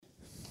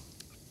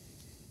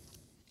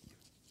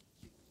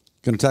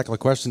Going to tackle a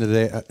question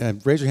today.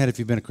 Raise your hand if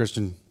you've been a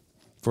Christian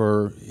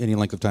for any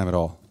length of time at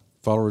all.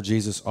 Follower of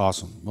Jesus,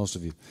 awesome, most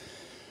of you.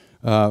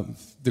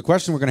 The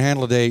question we're going to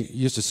handle today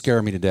used to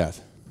scare me to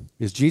death.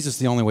 Is Jesus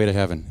the only way to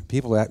heaven?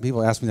 People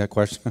ask me that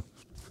question.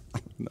 I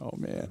don't know,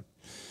 man.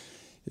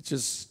 It's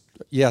just,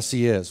 yes,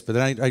 he is. But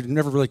then I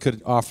never really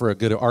could offer a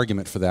good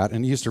argument for that,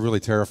 and it used to really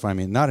terrify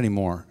me. Not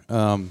anymore.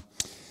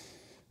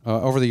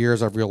 Over the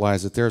years, I've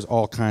realized that there's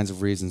all kinds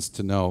of reasons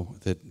to know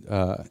that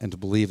and to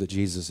believe that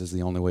Jesus is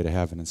the only way to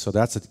heaven. And so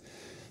that's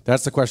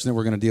the question that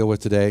we're going to deal with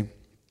today.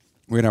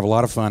 We're going to have a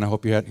lot of fun. I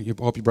hope you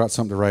brought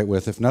something to write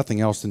with. If nothing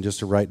else, then just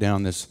to write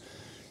down this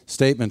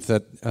statement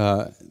that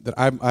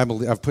I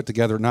believe I've put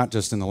together, not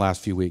just in the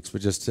last few weeks,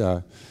 but just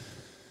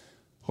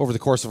over the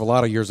course of a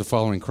lot of years of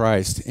following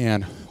Christ,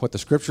 and what the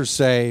Scriptures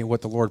say,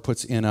 what the Lord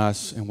puts in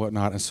us, and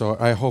whatnot. And so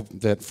I hope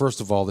that,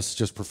 first of all, this is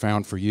just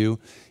profound for you.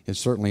 It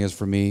certainly is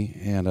for me,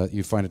 and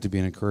you find it to be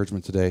an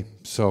encouragement today.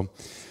 So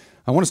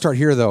I want to start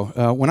here,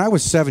 though. When I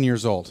was 7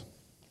 years old,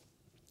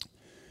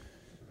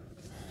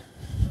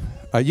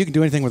 you can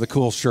do anything with a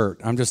cool shirt.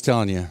 I'm just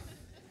telling you.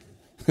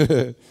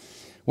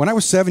 When I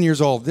was 7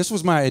 years old, this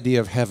was my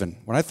idea of heaven.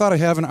 When I thought of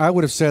heaven, I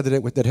would have said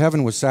that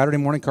heaven was Saturday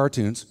morning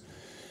cartoons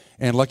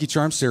and Lucky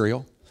Charms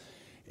cereal.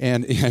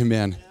 And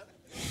amen.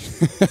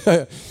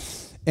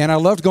 And I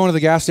loved going to the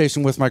gas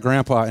station with my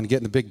grandpa and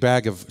getting the big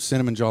bag of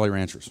cinnamon Jolly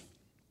Ranchers.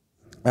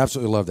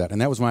 Absolutely loved that.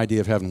 And that was my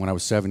idea of heaven when I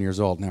was 7 years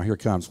old. Now here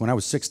it comes. When I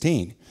was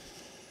 16,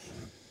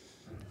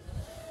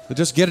 so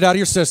just get it out of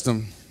your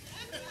system.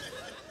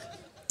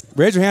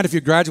 Raise your hand if you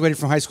graduated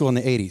from high school in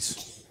the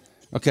 80s.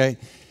 Okay?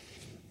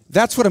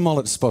 That's what a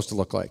mullet is supposed to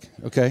look like.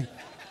 Okay?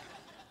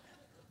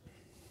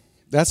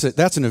 That's it.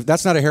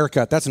 That's not a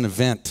haircut. That's an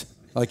event.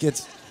 Like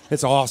it's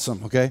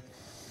awesome. Okay?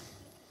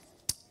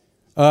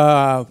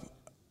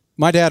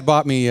 My dad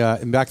bought me,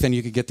 and back then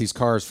you could get these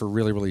cars for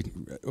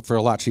for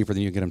a lot cheaper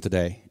than you get them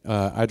today.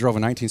 I drove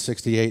a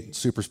 1968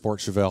 Super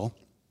Sport Chevelle,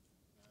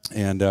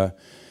 and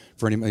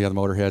for any of the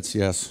motorheads,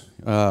 yes.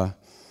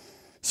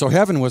 So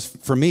heaven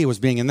for me was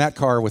being in that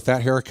car with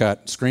that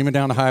haircut, screaming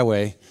down the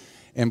highway,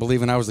 and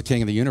believing I was the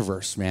king of the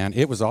universe, man.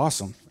 It was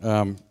awesome.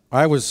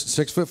 I was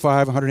 6'5",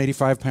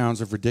 185 pounds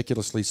of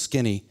ridiculously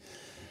skinny,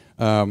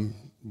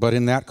 but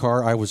in that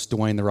car I was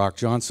Dwayne "The Rock"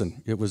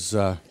 Johnson.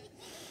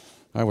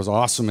 I was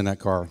awesome in that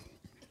car.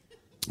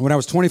 When I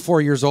was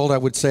 24 years old, I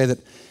would say that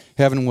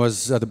heaven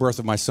was the birth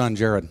of my son,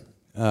 Jared.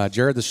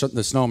 Jared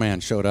the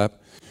snowman showed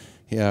up.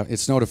 Yeah, it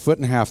snowed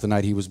 1.5 feet the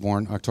night he was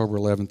born, October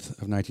 11th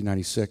of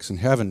 1996, and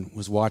heaven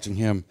was watching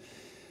him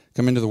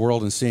come into the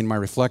world and seeing my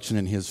reflection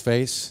in his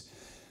face.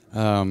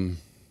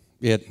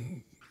 It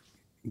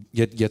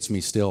gets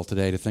me still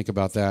today to think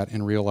about that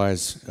and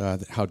realize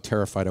how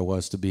terrified I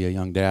was to be a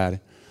young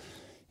dad.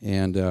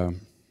 And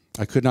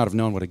I could not have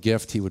known what a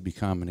gift he would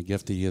become, and a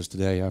gift that he is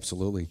today,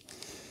 absolutely.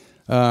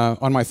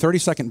 On my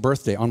 32nd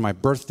birthday, on my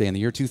birthday in the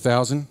year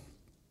 2000,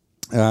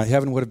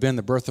 heaven would have been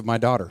the birth of my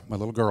daughter, my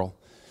little girl.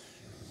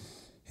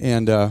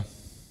 And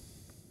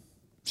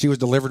she was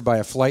delivered by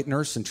a flight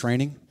nurse in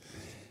training.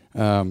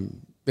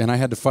 And I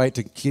had to fight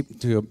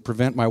to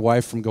prevent my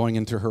wife from going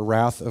into her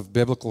wrath of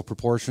biblical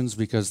proportions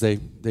because they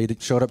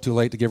showed up too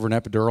late to give her an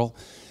epidural.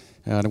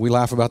 And we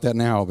laugh about that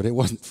now, but it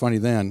wasn't funny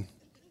then.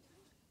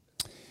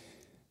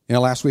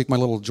 Last week my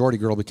little Geordie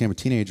girl became a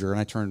teenager, and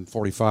I turned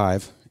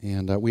 45.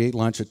 And we ate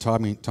lunch at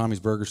Tommy's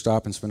Burger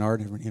Stop in Spenard.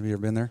 Have you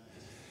ever been there?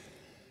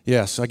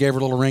 Yes, I gave her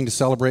a little ring to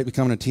celebrate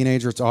becoming a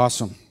teenager. It's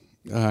awesome.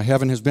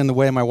 Heaven has been the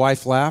way my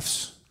wife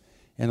laughs,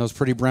 and those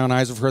pretty brown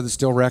eyes of her that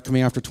still wreck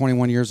me after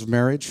 21 years of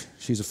marriage.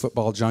 She's a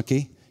football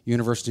junkie,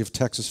 University of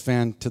Texas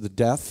fan to the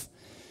death.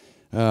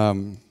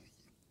 And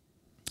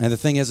the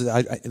thing is,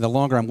 the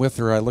longer I'm with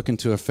her, I look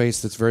into a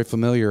face that's very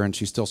familiar, and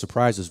she still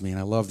surprises me, and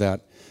I love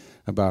that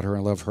about her.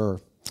 I love her.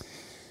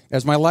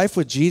 As my life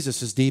with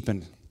Jesus has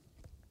deepened,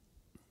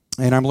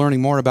 and I'm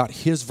learning more about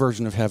his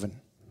version of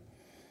heaven,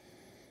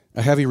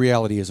 a heavy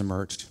reality has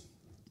emerged.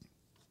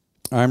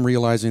 I'm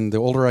realizing the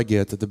older I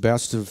get that the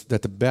best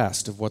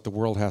of what the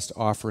world has to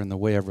offer in the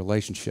way of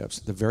relationships,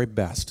 the very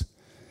best,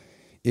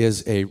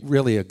 is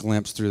really a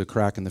glimpse through the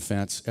crack in the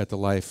fence at the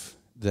life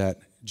that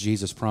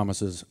Jesus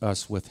promises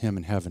us with him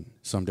in heaven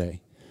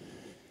someday.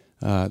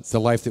 The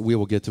life that we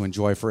will get to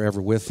enjoy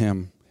forever with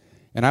him.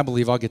 And I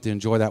believe I'll get to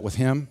enjoy that with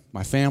him,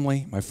 my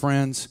family, my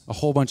friends, a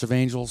whole bunch of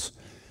angels,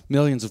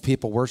 millions of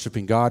people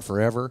worshiping God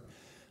forever,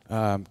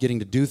 getting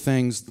to do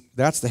things.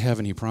 That's the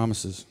heaven he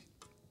promises.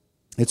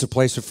 It's a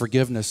place of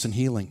forgiveness and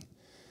healing.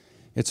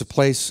 It's a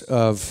place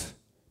of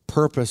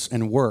purpose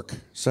and work.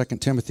 2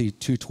 Timothy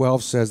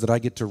 2:12 says that I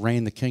get to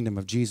reign the kingdom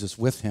of Jesus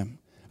with him.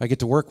 I get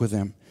to work with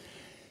him.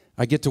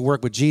 I get to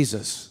work with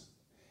Jesus.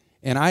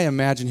 And I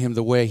imagine him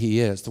the way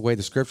he is, the way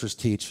the Scriptures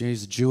teach.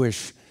 He's a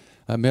Jewish,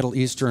 Middle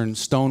Eastern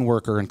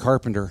stoneworker and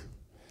carpenter.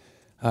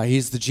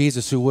 He's the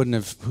Jesus who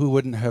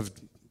wouldn't have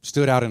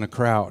stood out in a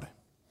crowd.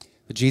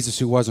 The Jesus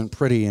who wasn't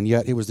pretty, and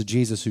yet he was the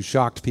Jesus who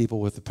shocked people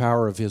with the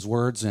power of his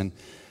words and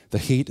the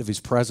heat of his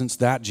presence,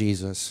 that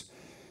Jesus.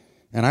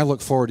 And I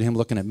look forward to him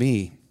looking at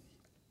me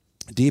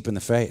deep in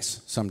the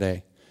face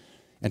someday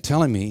and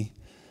telling me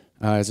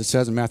as it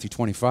says in Matthew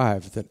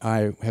 25, that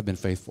I have been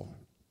faithful.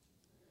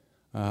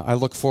 I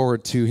look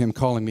forward to him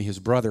calling me his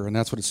brother, and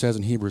that's what it says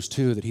in Hebrews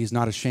 2, that he's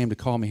not ashamed to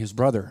call me his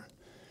brother.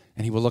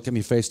 And he will look at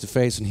me face to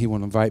face, and he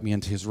will invite me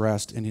into his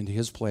rest and into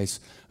his place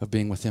of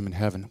being with him in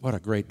heaven. What a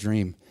great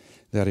dream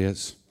that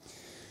is.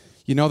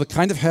 You know, the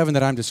kind of heaven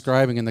that I'm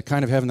describing and the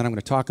kind of heaven that I'm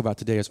going to talk about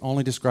today is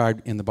only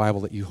described in the Bible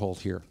that you hold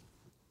here.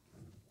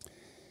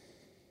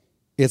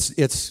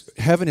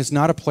 Heaven is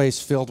not a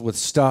place filled with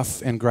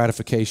stuff and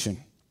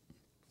gratification.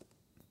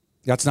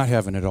 That's not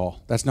heaven at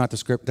all. That's not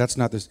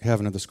the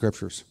heaven of the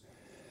Scriptures.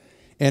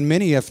 And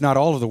many, if not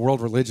all of the world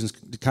religions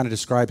kind of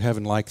describe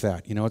heaven like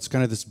that. You know, it's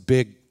kind of this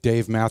big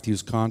Dave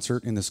Matthews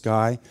concert in the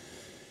sky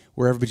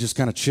where everybody's just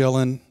kind of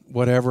chilling,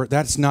 whatever.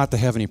 That's not the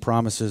heaven he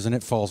promises, and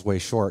it falls way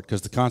short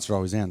because the concert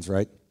always ends,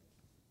 right?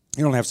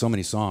 You don't have so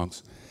many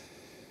songs.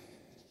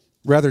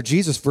 Rather,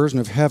 Jesus' version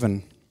of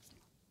heaven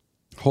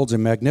holds a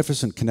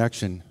magnificent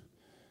connection.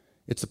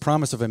 It's the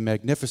promise of a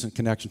magnificent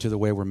connection to the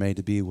way we're made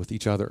to be with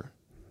each other,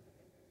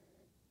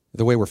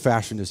 the way we're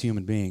fashioned as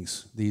human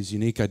beings, these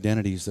unique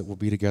identities that will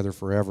be together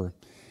forever.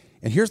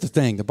 And here's the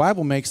thing. The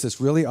Bible makes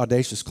this really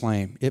audacious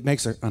claim. It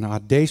makes an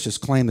audacious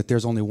claim that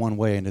there's only one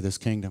way into this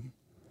kingdom.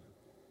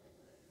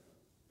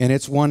 And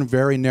it's one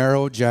very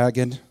narrow,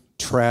 jagged,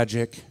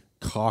 tragic,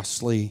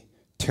 costly,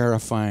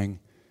 terrifying,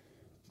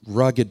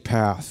 rugged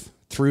path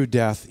through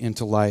death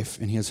into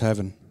life in his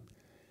heaven.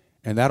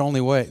 And that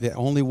only way, the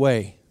only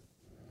way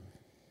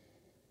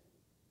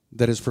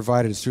that is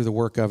provided is through the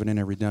work of and in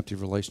a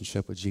redemptive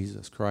relationship with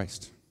Jesus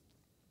Christ.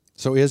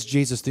 So is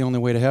Jesus the only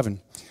way to heaven?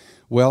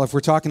 Well, if we're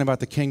talking about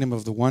the kingdom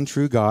of the one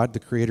true God, the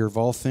creator of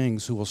all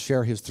things, who will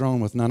share his throne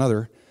with none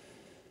other,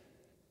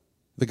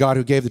 the God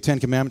who gave the Ten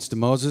Commandments to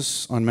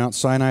Moses on Mount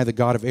Sinai, the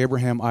God of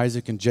Abraham,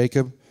 Isaac, and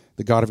Jacob,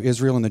 the God of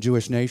Israel and the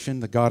Jewish nation,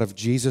 the God of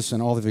Jesus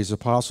and all of his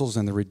apostles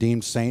and the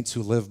redeemed saints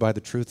who live by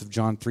the truth of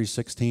John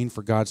 3:16,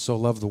 for God so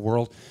loved the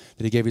world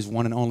that he gave his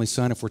one and only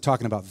Son. If we're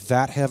talking about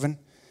that heaven,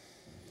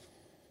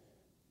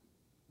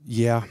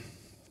 yeah,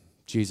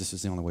 Jesus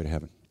is the only way to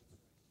heaven.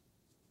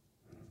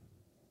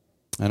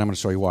 And I'm going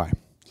to show you why.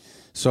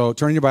 So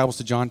turn your Bibles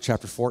to John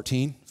chapter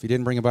 14. If you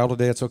didn't bring a Bible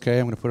today, it's okay.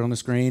 I'm going to put it on the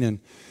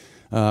screen,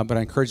 but I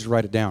encourage you to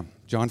write it down.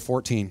 John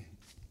 14.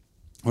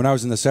 When I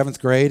was in the 7th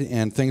grade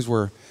and things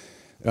were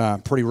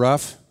pretty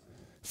rough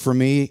for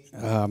me,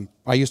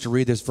 I used to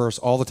read this verse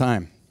all the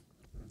time.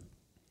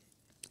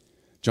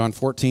 John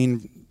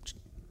 14,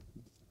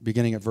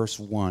 beginning at verse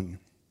 1.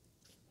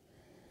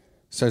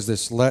 Says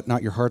this, "Let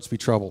not your hearts be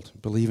troubled.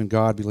 Believe in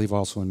God, believe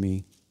also in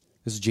me."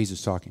 This is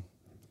Jesus talking.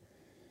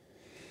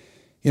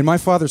 "In my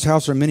Father's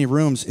house are many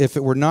rooms. If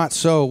it were not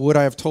so, would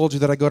I have told you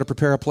that I go to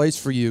prepare a place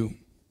for you?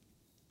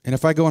 And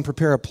if I go and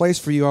prepare a place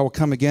for you, I will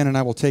come again and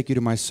I will take you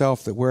to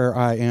myself, that where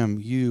I am,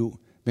 you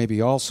may be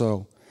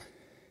also.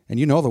 And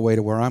you know the way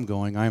to where I'm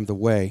going. I am the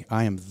way.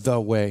 I am the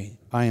way.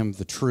 I am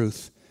the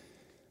truth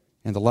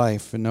and the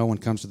life, and no one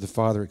comes to the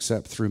Father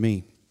except through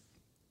me."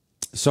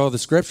 So the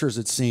Scriptures,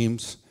 it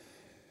seems,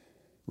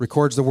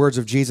 records the words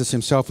of Jesus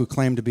himself, who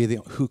claimed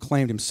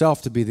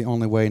himself to be the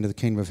only way into the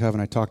kingdom of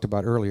heaven I talked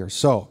about earlier.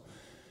 So,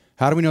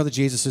 how do we know that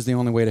Jesus is the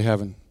only way to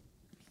heaven?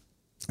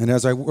 And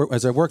as I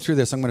work through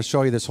this, I'm going to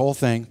show you this whole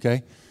thing,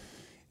 okay?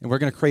 And we're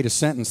going to create a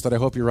sentence that I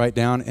hope you write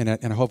down, and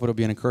I hope it'll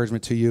be an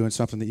encouragement to you and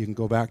something that you can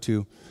go back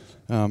to.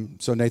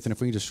 So Nathan, if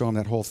we can just show him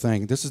that whole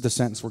thing. This is the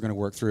sentence we're going to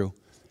work through.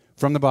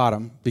 From the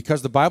bottom,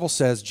 because the Bible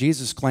says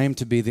Jesus claimed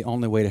to be the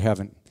only way to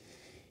heaven.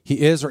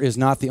 He is or is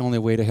not the only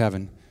way to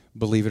heaven,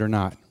 believe it or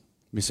not.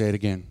 Let me say it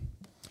again.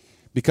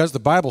 Because the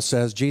Bible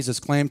says Jesus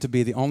claimed to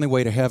be the only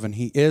way to heaven,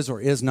 he is or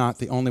is not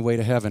the only way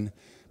to heaven,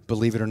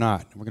 believe it or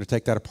not. We're going to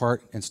take that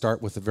apart and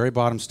start with the very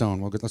bottom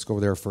stone. Let's go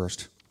over there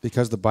first.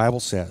 Because the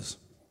Bible says.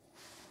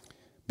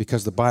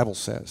 Because the Bible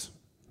says.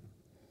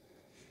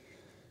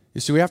 You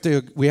see,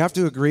 we have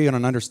to agree on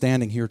an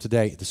understanding here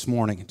today, this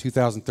morning, in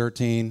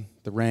 2013,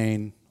 the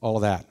rain, all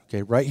of that.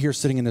 Okay, right here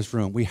sitting in this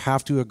room, we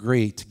have to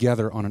agree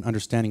together on an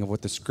understanding of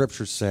what the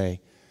Scriptures say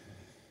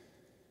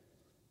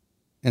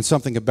and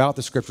something about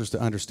the Scriptures to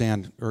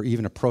understand or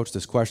even approach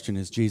this question,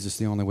 is Jesus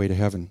the only way to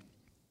heaven?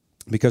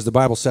 Because the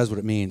Bible says what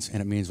it means,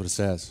 and it means what it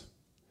says.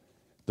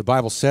 The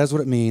Bible says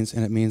what it means,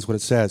 and it means what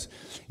it says.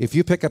 If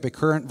you pick up a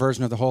current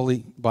version of the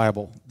Holy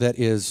Bible that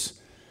is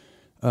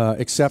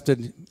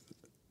accepted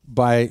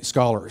by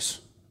scholars,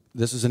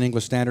 this is an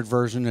English Standard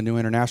Version, a New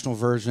International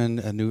Version,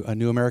 a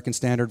New American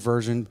Standard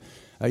Version,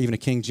 even a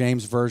King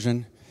James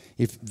Version.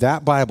 If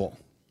that Bible,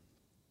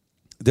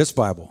 this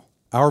Bible,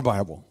 our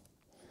Bible,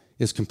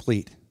 is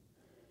complete,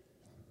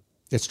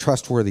 it's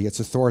trustworthy, it's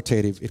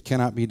authoritative, it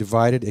cannot be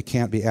divided, it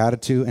can't be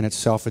added to, and it's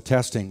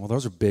self-attesting. Well,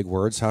 those are big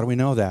words. How do we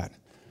know that?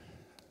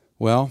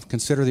 Well,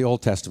 consider the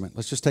Old Testament.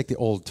 Let's just take the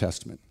Old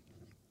Testament.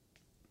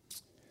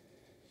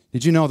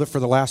 Did you know that for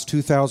the last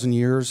 2,000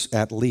 years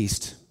at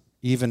least,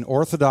 even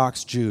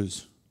Orthodox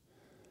Jews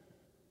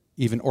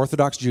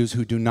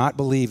who do not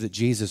believe that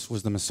Jesus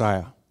was the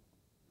Messiah,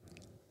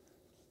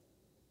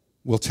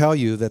 will tell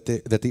you that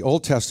the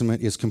Old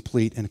Testament is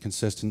complete and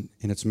consistent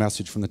in its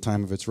message from the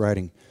time of its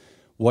writing.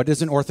 What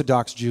does an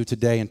Orthodox Jew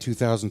today in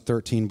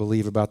 2013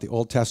 believe about the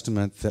Old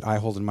Testament that I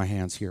hold in my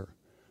hands here?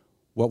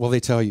 What will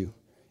they tell you?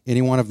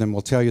 Any one of them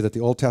will tell you that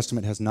the Old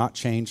Testament has not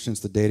changed since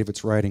the date of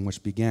its writing,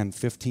 which began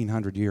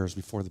 1,500 years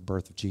before the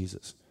birth of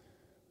Jesus.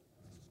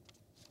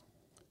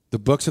 The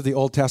books of the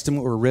Old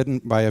Testament were written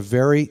by a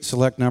very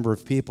select number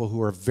of people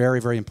who are very,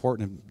 very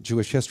important in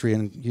Jewish history,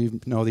 and you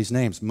know these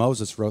names.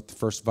 Moses wrote the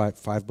first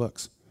five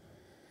books.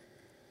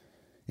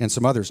 And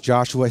some others.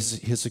 Joshua,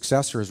 his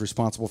successor, is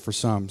responsible for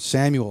some.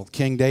 Samuel,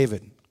 King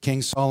David,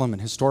 King Solomon,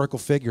 historical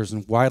figures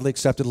in widely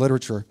accepted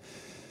literature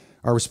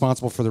are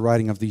responsible for the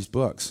writing of these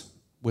books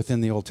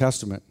within the Old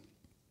Testament.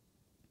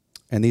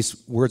 And these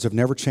words have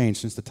never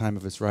changed since the time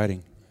of its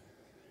writing.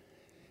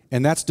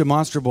 And that's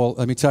demonstrable,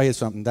 let me tell you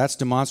something, that's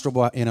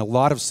demonstrable in a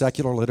lot of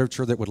secular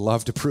literature that would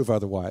love to prove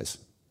otherwise.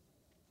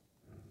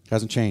 It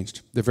hasn't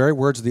changed. The very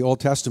words of the Old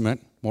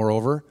Testament,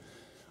 moreover,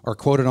 are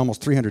quoted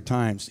almost 300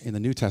 times in the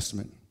New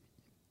Testament.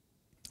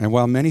 And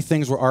while many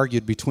things were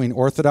argued between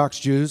Orthodox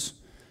Jews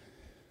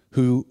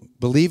who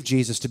believe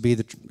Jesus to be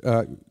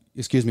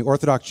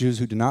Orthodox Jews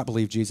who do not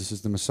believe Jesus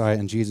is the Messiah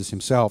and Jesus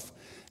himself,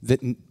 that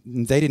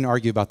they didn't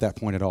argue about that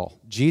point at all.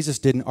 Jesus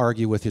didn't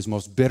argue with his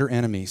most bitter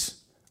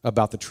enemies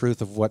about the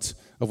truth of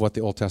what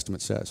the Old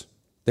Testament says.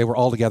 They were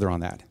all together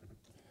on that.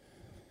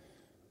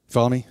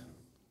 Follow me?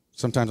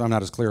 Sometimes I'm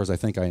not as clear as I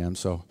think I am,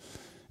 so.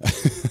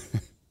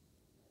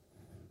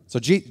 So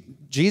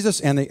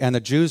Jesus and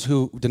the Jews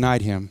who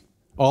denied him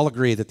all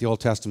agree that the Old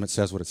Testament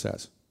says what it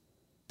says.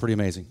 Pretty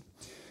amazing.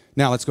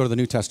 Now let's go to the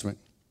New Testament.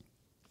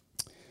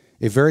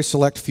 A very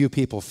select few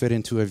people fit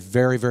into a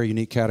very, very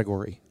unique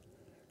category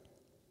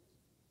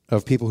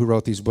of people who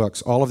wrote these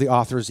books. All of the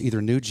authors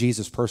either knew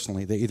Jesus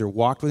personally, they either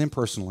walked with him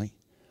personally,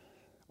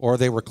 or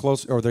they were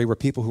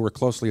people who were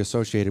closely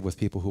associated with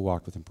people who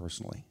walked with him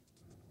personally.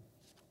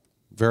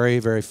 Very,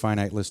 very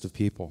finite list of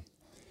people.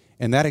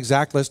 And that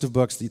exact list of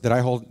books that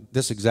I hold,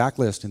 this exact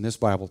list in this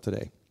Bible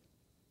today,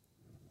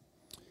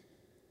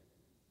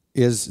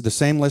 is the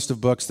same list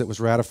of books that was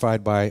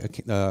ratified by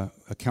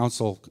a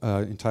council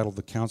entitled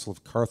the Council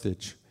of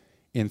Carthage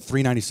in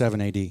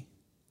 397 AD.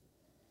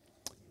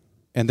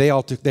 And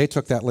they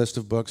took that list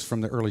of books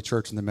from the early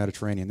church in the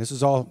Mediterranean. This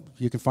is all,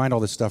 you can find all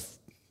this stuff.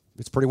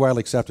 It's pretty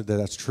widely accepted that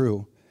that's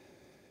true.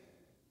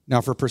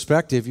 Now, for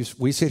perspective,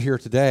 we sit here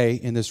today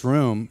in this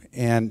room,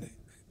 and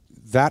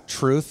that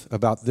truth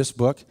about this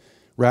book,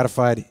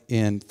 ratified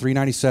in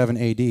 397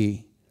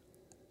 AD,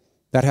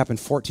 that happened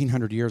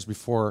 1,400 years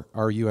before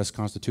our U.S.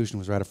 Constitution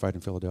was ratified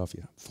in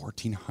Philadelphia.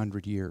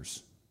 1,400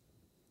 years.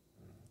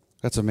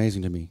 That's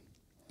amazing to me.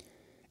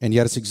 And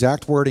yet its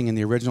exact wording in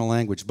the original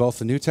language, both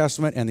the New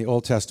Testament and the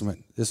Old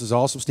Testament, this is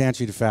all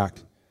substantiated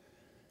fact.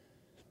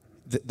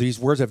 These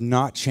words have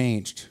not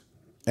changed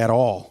at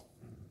all.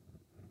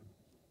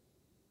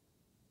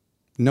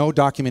 No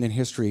document in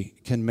history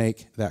can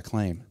make that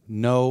claim.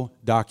 No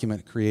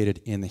document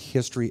created in the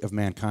history of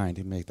mankind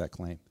can make that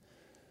claim.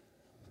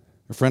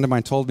 A friend of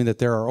mine told me that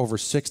there are over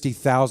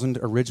 60,000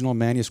 original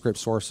manuscript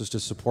sources to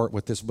support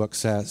what this book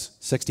says.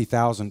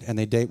 60,000, and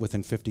they date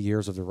within 50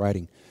 years of the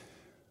writing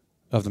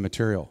of the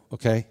material,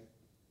 okay?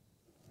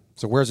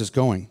 So where's this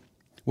going?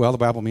 Well, the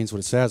Bible means what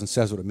it says and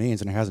says what it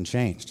means, and it hasn't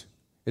changed.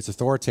 It's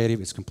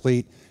authoritative, it's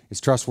complete, it's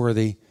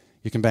trustworthy,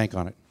 you can bank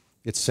on it.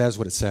 It says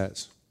what it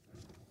says.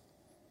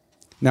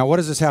 Now, what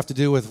does this have to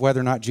do with whether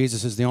or not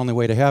Jesus is the only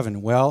way to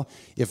heaven? Well,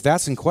 if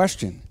that's in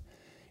question,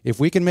 if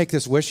we can make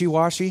this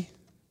wishy-washy,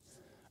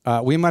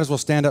 we might as well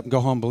stand up and go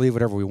home and believe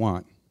whatever we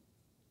want.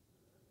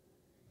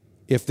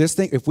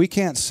 If we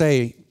can't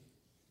say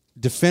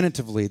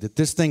definitively that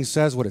this thing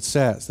says what it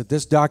says, that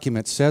this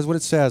document says what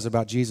it says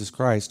about Jesus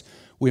Christ,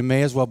 we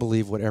may as well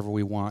believe whatever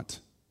we want.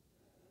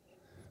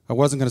 I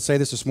wasn't going to say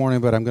this morning,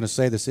 but I'm going to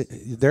say this.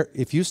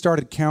 If you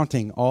started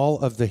counting all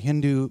of the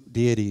Hindu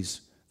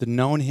deities, the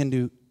known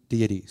Hindu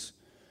deities,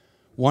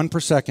 one per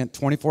second,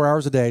 24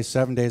 hours a day,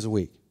 7 days a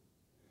week,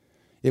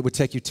 it would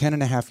take you 10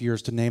 and a half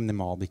years to name them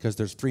all because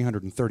there's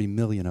 330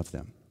 million of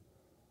them.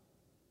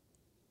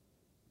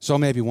 So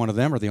maybe one of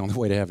them are the only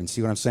way to heaven.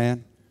 See what I'm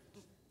saying?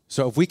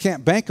 So if we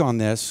can't bank on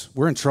this,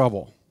 we're in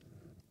trouble.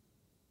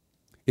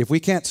 If we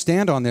can't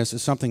stand on this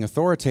as something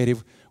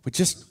authoritative,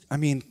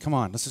 come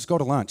on, let's just go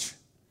to lunch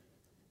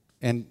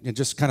and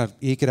just kind of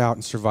eke it out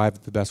and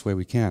survive the best way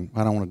we can.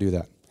 I don't want to do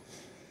that.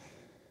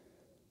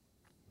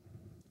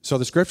 So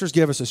the scriptures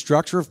give us a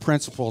structure of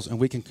principles, and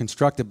we can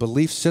construct a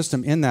belief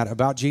system in that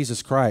about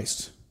Jesus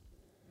Christ.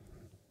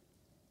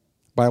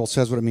 The Bible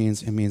says what it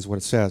means what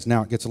it says.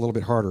 Now, it gets a little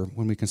bit harder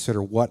when we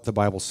consider what the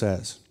Bible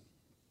says.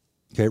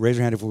 Okay, raise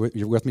your hand if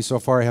you're with me so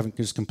far. I haven't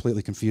just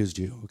completely confused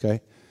you, okay?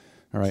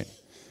 All right.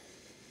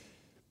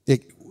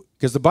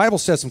 Because the Bible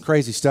says some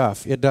crazy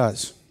stuff. It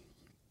does.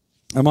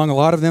 Among a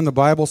lot of them, the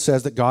Bible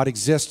says that God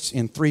exists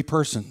in three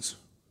persons.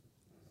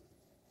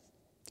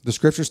 The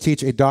scriptures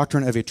teach a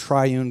doctrine of a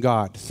triune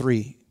God,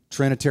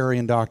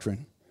 Trinitarian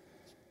doctrine.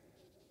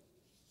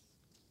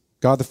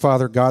 God the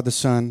Father, God the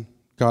Son,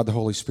 God the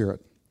Holy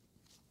Spirit.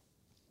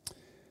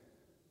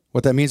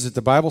 What that means is that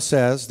the Bible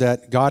says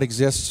that God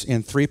exists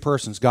in three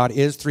persons. God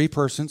is three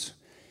persons.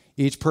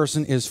 Each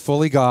person is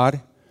fully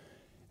God.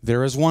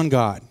 There is one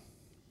God.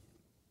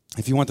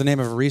 If you want the name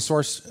of a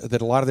resource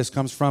that a lot of this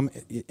comes from,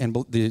 and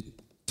the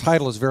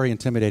title is very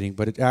intimidating,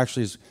 but it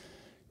actually is,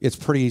 it's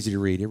pretty easy to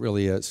read. It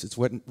really is. It's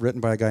written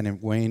by a guy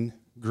named Wayne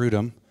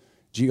Grudem,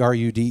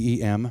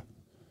 Grudem.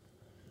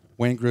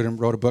 Wayne Grudem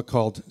wrote a book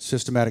called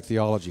Systematic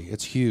Theology.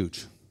 It's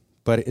huge.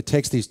 But it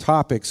takes these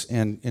topics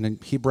and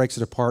he breaks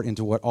it apart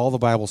into what all the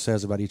Bible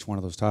says about each one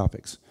of those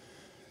topics.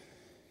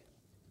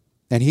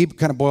 And he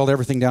kind of boiled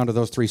everything down to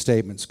those three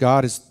statements.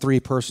 God is three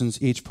persons.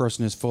 Each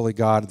person is fully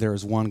God. There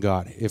is one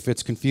God. If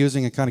it's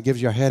confusing and kind of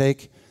gives you a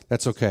headache,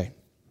 that's okay.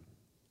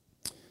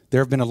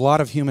 There have been a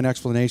lot of human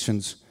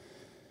explanations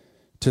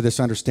to this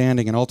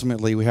understanding, and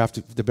ultimately we have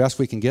to, the best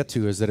we can get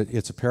to is that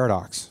it's a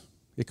paradox.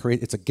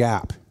 It's a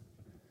gap.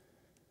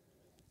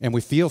 And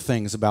we feel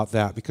things about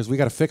that because we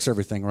got to fix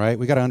everything, right?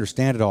 We got to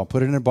understand it all,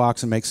 put it in a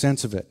box and make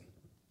sense of it.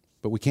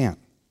 But we can't.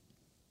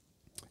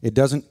 It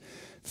doesn't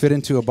fit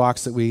into a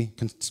box that we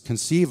can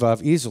conceive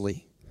of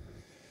easily.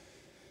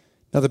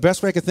 Now, the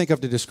best way I could think of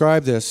to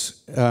describe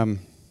this,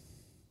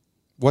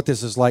 what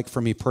this is like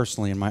for me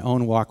personally in my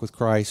own walk with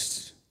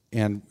Christ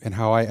and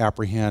how I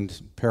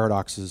apprehend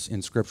paradoxes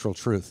in scriptural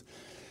truth.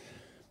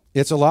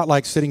 It's a lot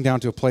like sitting down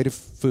to a plate of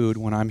food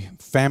when I'm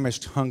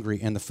famished, hungry,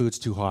 and the food's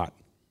too hot.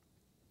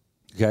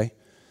 Okay?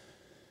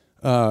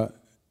 Does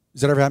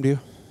that ever happen to you?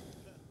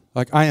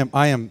 Like I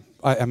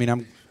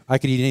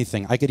could eat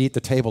anything. I could eat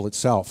the table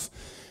itself.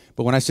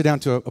 But when I sit down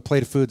to a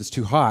plate of food that's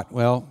too hot,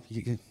 well,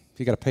 you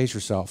got to pace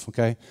yourself,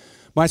 okay?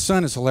 My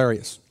son is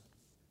hilarious.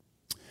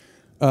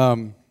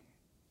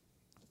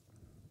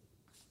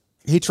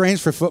 He trains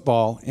for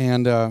football,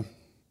 and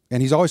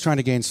he's always trying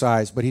to gain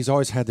size, but he's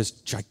always had this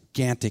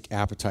gigantic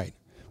appetite,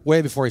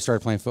 way before he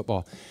started playing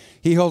football.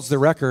 He holds the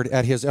record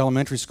at his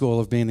elementary school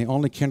of being the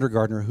only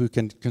kindergartner who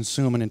can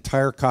consume an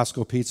entire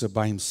Costco pizza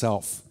by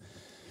himself.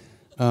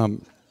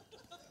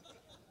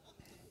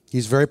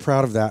 He's very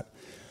proud of that.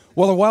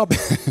 Well,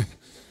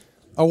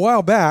 a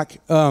while back,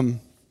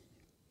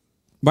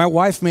 my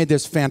wife made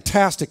this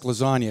fantastic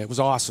lasagna. It was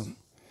awesome.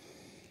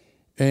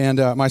 And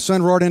my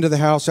son roared into the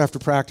house after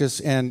practice,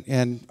 and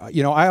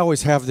you know, I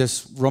always have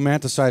this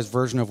romanticized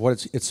version of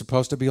what it's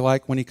supposed to be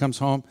like when he comes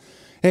home.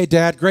 Hey,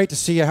 Dad, great to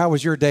see you. How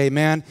was your day,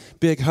 man?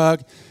 Big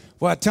hug.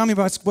 Well, tell me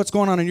about what's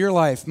going on in your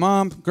life.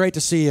 Mom, great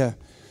to see you.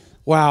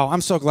 Wow,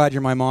 I'm so glad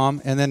you're my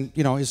mom. And then,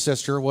 you know, his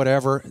sister,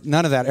 whatever.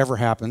 None of that ever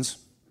happens.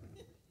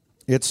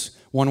 It's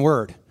one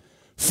word.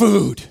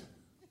 Food.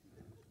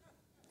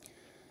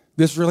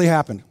 This really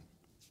happened.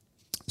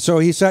 So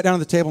he sat down at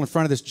the table in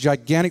front of this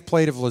gigantic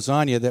plate of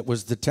lasagna that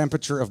was the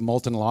temperature of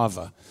molten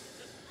lava.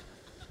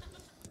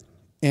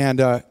 And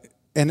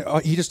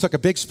he just took a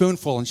big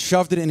spoonful and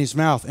shoved it in his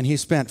mouth, and he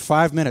spent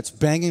 5 minutes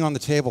banging on the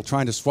table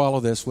trying to swallow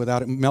this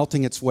without it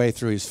melting its way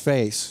through his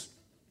face.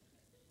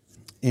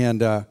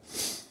 And I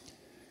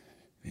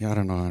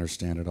don't know how to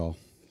understand it all.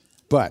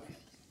 But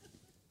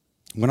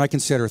when I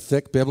consider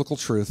thick biblical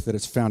truth that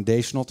is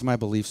foundational to my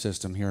belief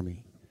system, hear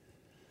me.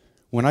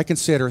 When I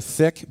consider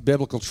thick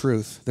biblical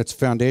truth that's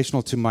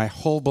foundational to my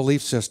whole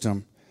belief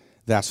system,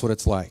 that's what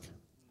it's like.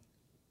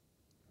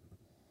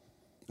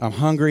 I'm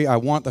hungry, I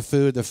want the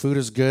food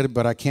is good,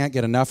 but I can't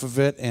get enough of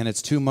it, and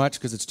it's too much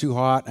because it's too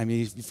hot. I mean,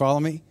 you follow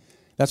me?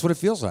 That's what it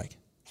feels like.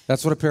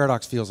 That's what a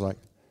paradox feels like.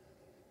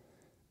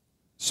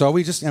 So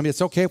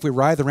it's okay if we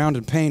writhe around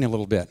in pain a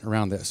little bit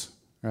around this,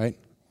 right?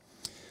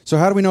 So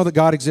how do we know that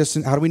God exists?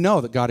 How do we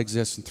know that God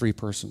exists in three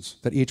persons?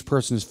 That each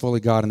person is fully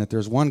God and that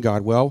there's one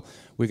God? Well,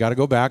 we got to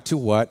go back to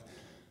what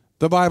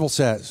the Bible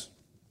says.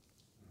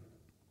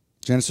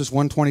 Genesis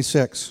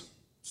 1:26.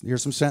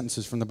 Here's some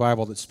sentences from the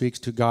Bible that speaks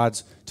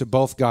to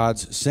both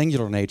God's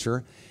singular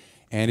nature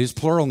and his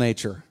plural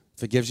nature.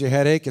 If it gives you a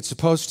headache, it's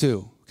supposed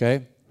to,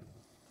 okay?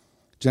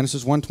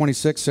 Genesis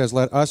 1:26 says,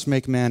 "Let us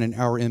make man in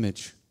our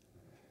image."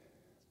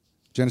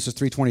 Genesis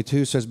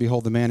 3:22 says,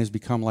 "Behold, the man has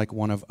become like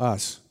one of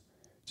us."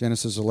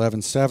 Genesis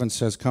 11:7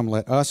 says, "Come,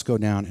 let us go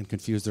down and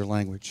confuse their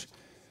language."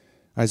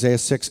 Isaiah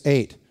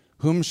 6:8,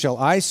 "Whom shall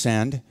I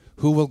send?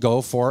 Who will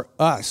go for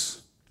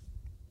us?"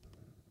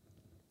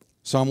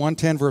 Psalm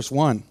 110, verse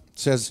 1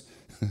 says,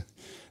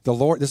 "The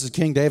Lord," this is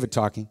King David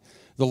talking,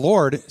 "The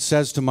Lord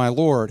says to my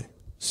Lord,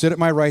 sit at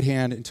my right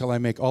hand until I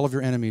make all of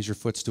your enemies your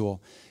footstool."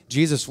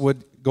 Jesus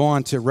would go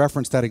on to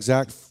reference that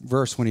exact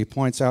verse when he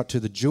points out to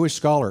the Jewish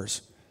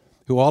scholars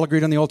who all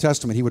agreed on the Old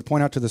Testament. He would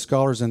point out to the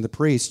scholars and the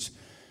priests,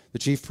 the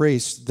chief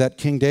priests, that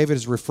King David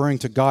is referring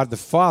to God the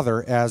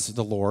Father as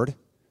the Lord,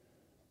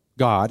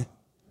 God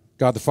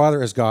the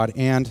Father as God,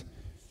 and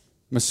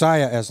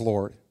Messiah as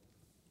Lord.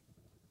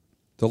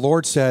 The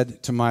Lord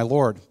said to my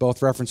Lord.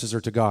 Both references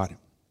are to God.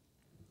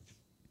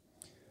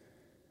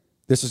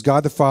 This is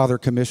God the Father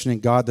commissioning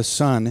God the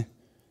Son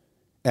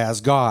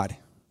as God.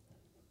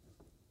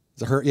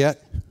 Does it hurt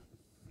yet?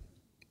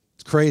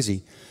 It's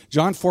crazy.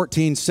 John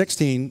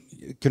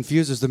 14:16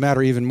 confuses the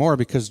matter even more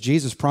because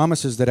Jesus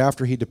promises that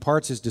after he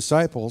departs his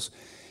disciples,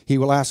 he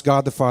will ask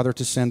God the Father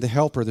to send the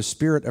Helper, the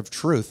Spirit of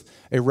truth,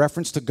 a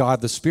reference to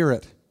God the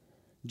Spirit.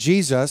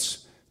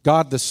 Jesus,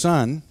 God the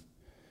Son,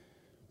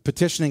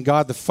 petitioning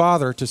God the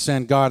Father to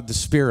send God the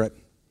Spirit.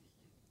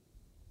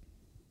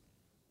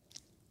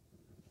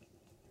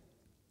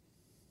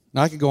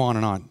 Now, I could go on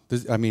and on.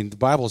 The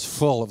Bible is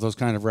full of those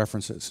kind of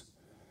references.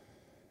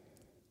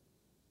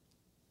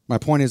 My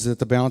point is that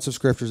the balance of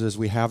Scriptures as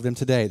we have them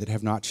today that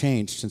have not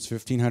changed since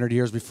 1,500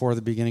 years before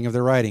the beginning of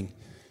their writing,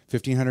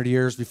 1,500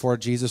 years before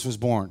Jesus was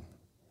born,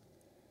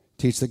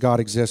 teach that God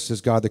exists as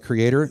God the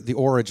Creator, the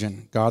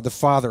origin, God the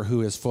Father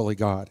who is fully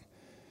God.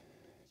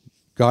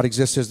 God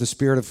exists as the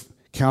Spirit of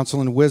counsel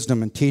and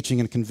wisdom and teaching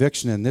and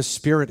conviction, and this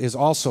Spirit is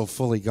also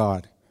fully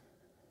God.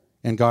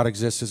 And God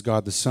exists as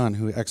God the Son,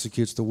 who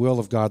executes the will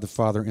of God the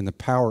Father in the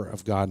power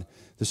of God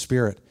the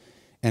Spirit.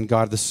 And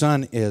God the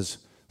Son is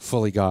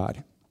fully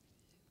God.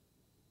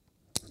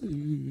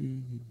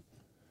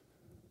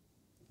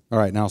 All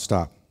right, now I'll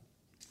stop.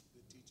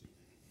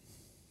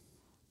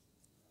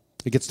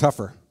 It gets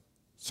tougher.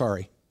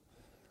 Sorry.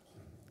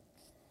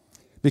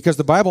 Because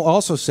the Bible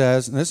also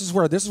says, and this is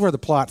where the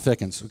plot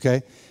thickens,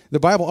 okay? The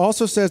Bible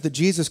also says that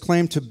Jesus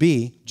claimed to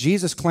be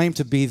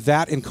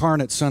that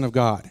incarnate Son of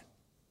God.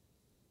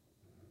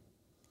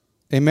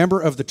 A member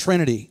of the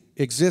Trinity,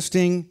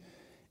 existing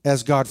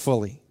as God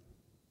fully.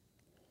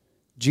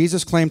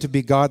 Jesus claimed to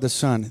be God the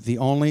Son, the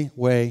only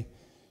way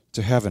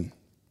to heaven.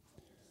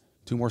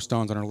 2 more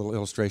stones on our little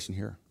illustration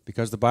here.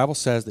 Because the Bible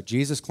says that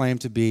Jesus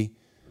claimed to be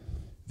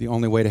the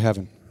only way to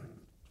heaven.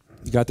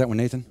 You got that one,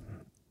 Nathan?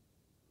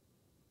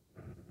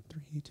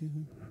 3, 2.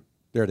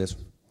 There it is.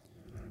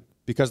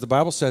 Because the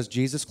Bible says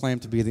Jesus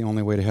claimed to be the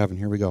only way to heaven.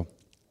 Here we go.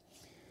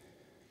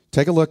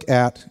 Take a look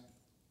at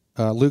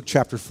Luke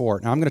chapter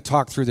 4. Now, I'm going to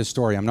talk through this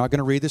story. I'm not going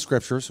to read the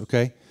scriptures,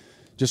 okay?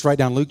 Just write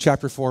down Luke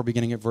chapter 4,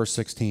 beginning at verse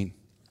 16.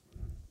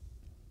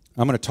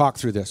 I'm going to talk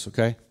through this,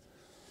 okay?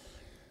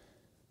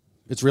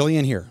 It's really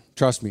in here.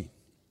 Trust me.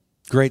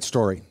 Great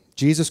story.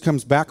 Jesus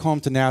comes back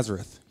home to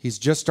Nazareth. He's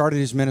just started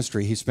his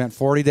ministry. He spent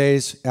 40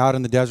 days out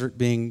in the desert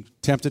being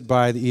tempted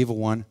by the evil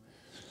one.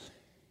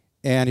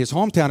 And his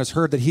hometown has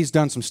heard that he's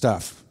done some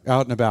stuff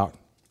out and about.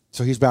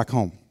 So he's back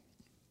home.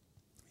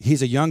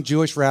 He's a young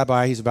Jewish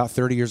rabbi. He's about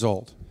 30 years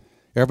old.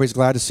 Everybody's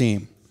glad to see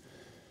him.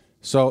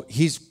 So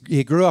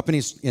he grew up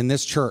in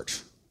this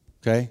church,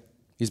 okay?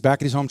 He's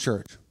back at his home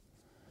church.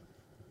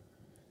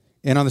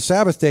 And on the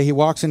Sabbath day, he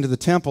walks into the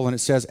temple, and it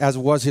says, as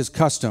was his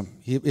custom.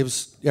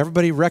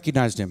 Everybody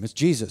recognized him. It's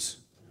Jesus.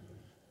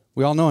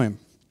 We all know him.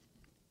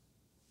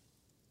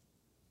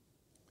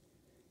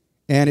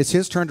 And it's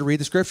his turn to read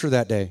the scripture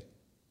that day.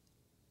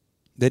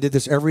 They did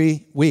this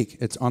every week.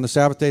 It's on the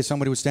Sabbath day,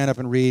 somebody would stand up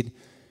and read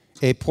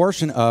a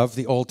portion of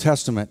the Old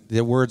Testament,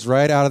 the words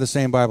right out of the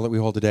same Bible that we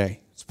hold today.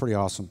 It's pretty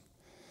awesome.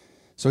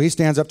 So he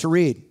stands up to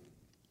read.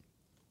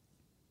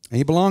 And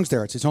he belongs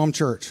there. It's his home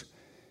church.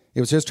 It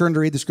was his turn to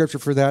read the scripture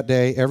for that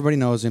day. Everybody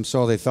knows him,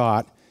 so they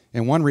thought.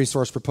 And one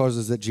resource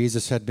proposes that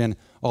Jesus had been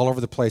all over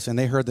the place, and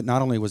they heard that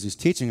not only was his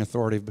teaching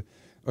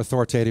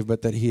authoritative,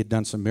 but that he had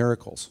done some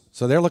miracles.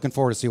 So they're looking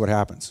forward to see what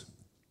happens.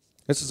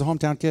 This is a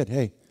hometown kid.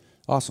 Hey,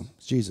 awesome.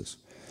 It's Jesus.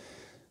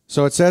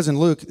 So it says in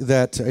Luke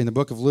that, in the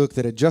book of Luke,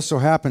 that it just so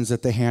happens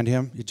that they hand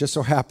him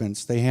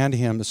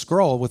the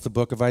scroll with the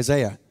book of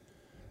Isaiah.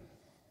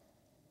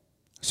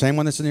 Same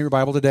one that's in your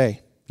Bible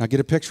today. Now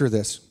get a picture of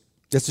this.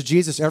 This is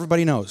Jesus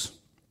everybody knows.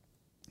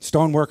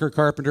 Stone worker,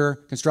 carpenter,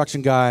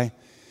 construction guy.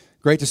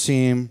 Great to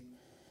see him.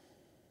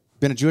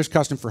 Been a Jewish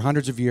custom for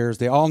hundreds of years.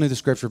 They all knew the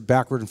scripture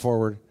backward and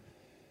forward.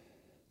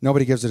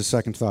 Nobody gives it a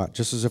second thought,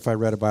 just as if I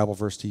read a Bible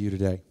verse to you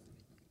today.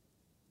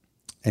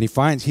 And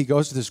he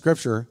goes to the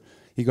scripture.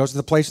 He goes to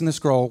the place in the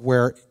scroll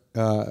where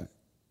goes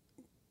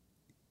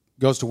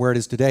to where it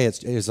is today.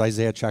 It's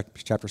Isaiah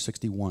chapter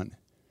 61.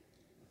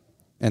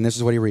 And this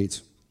is what he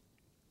reads.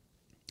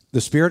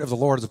 The Spirit of the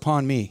Lord is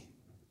upon me,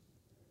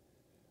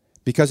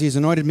 because he has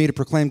anointed me to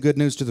proclaim good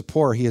news to the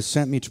poor. He has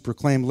sent me to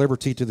proclaim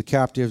liberty to the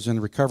captives and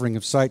the recovering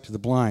of sight to the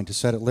blind, to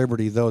set at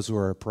liberty those who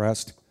are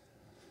oppressed,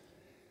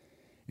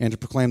 and to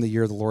proclaim the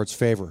year of the Lord's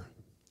favor.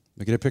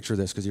 Now get a picture of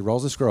this, because he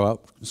rolls the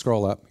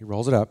scroll up, he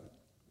rolls it up.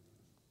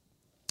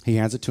 He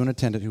hands it to an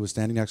attendant who was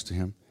standing next to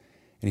him,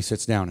 and he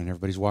sits down, and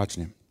everybody's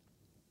watching him.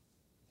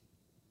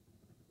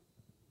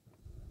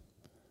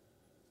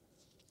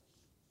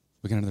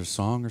 We got another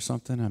song or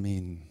something? I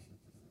mean,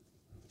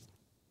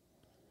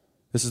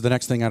 this is the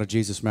next thing out of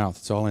Jesus' mouth.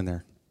 It's all in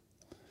there.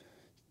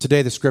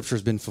 Today, the scripture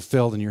has been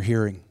fulfilled in your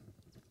hearing.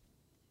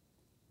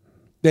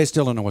 They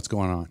still don't know what's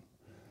going on.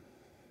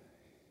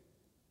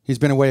 He's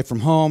been away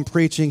from home,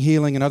 preaching,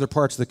 healing in other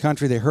parts of the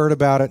country. They heard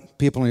about it.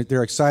 People,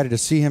 they're excited to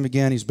see him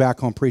again. He's back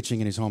home preaching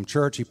in his home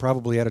church. He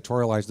probably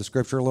editorialized the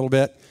scripture a little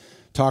bit,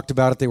 talked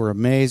about it. They were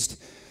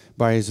amazed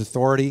by his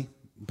authority,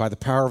 by the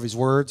power of his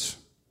words.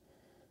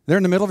 They're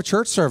in the middle of a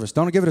church service.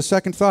 Don't give it a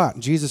second thought.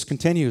 And Jesus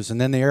continues,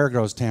 and then the air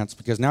grows tense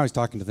because now he's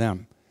talking to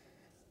them.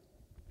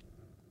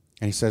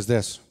 And he says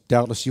this,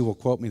 doubtless you will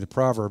quote me the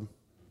proverb,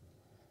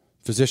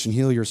 physician,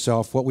 heal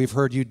yourself. What we've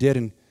heard you did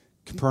in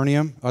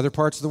Capernaum, other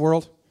parts of the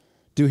world,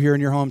 do here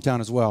in your hometown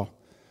as well.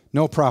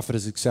 No prophet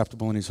is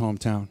acceptable in his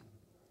hometown.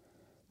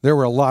 There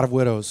were a lot of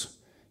widows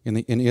in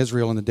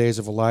Israel in the days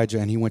of Elijah,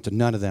 and he went to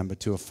none of them but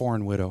to a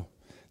foreign widow.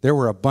 There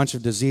were a bunch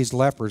of diseased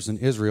lepers in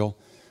Israel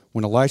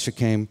when Elisha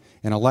came,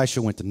 and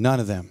Elisha went to none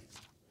of them.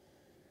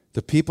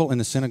 The people in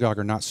the synagogue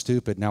are not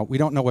stupid. Now, we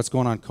don't know what's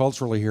going on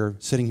culturally here,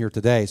 sitting here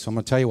today, so I'm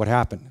going to tell you what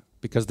happened,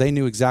 because they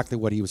knew exactly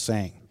what he was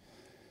saying.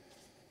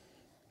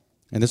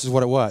 And this is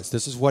what it was.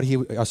 This is what he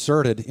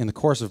asserted in the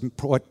course of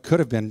what could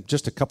have been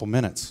just a couple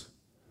minutes.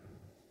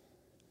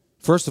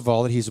 First of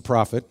all, that he's a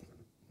prophet.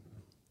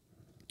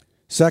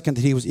 Second,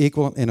 that he was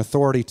equal in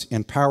authority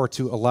and power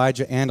to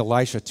Elijah and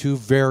Elisha, two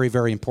very,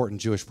 very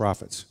important Jewish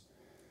prophets.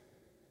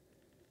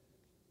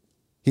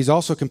 He's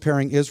also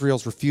comparing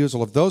Israel's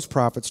refusal of those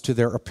prophets to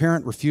their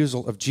apparent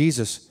refusal of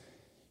Jesus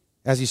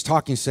as he's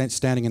talking,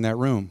 standing in that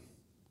room.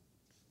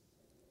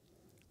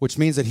 Which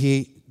means that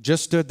he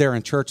just stood there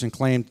in church and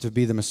claimed to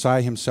be the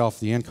Messiah himself,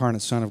 the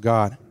incarnate Son of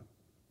God,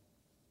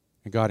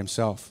 and God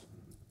himself.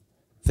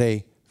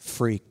 They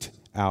freaked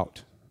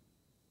out.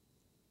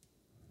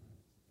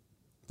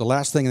 The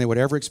last thing they would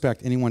ever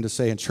expect anyone to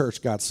say in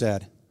church, God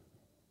said.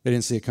 They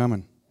didn't see it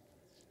coming.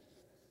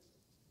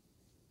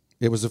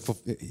 It was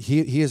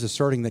he is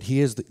asserting that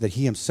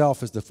he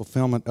himself is the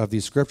fulfillment of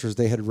these scriptures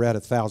they had read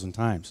 1,000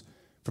 times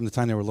from the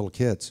time they were little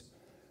kids.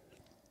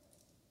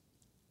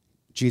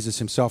 Jesus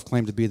himself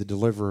claimed to be the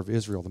deliverer of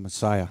Israel, the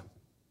Messiah,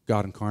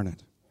 God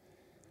incarnate.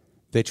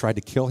 They tried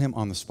to kill him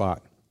on the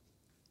spot.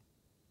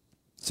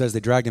 It says they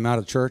dragged him out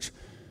of the church,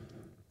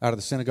 out of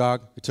the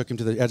synagogue. They took him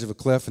to the edge of a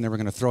cliff, and they were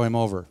going to throw him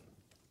over.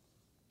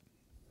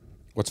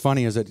 What's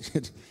funny is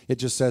that it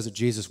just says that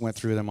Jesus went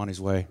through them on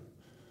his way.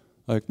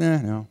 Like,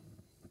 no,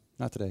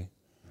 not today.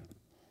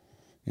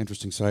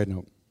 Interesting side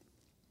note.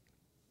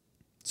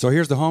 So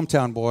here's the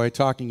hometown boy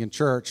talking in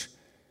church.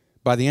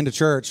 By the end of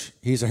church,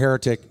 he's a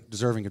heretic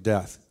deserving of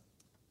death.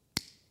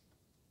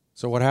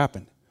 So what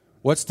happened?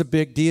 What's the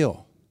big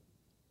deal?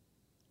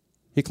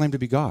 He claimed to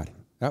be God.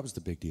 That was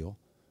the big deal.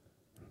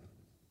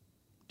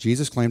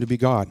 Jesus claimed to be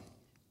God.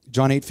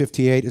 John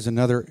 8:58 is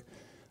another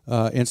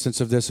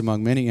instance of this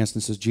among many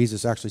instances.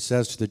 Jesus actually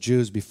says to the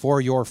Jews,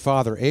 before your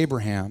father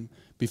Abraham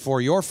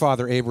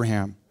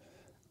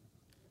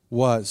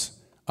was,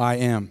 I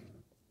am.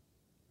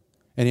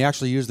 And he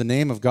actually used the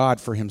name of God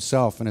for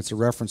himself, and it's a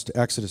reference to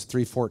Exodus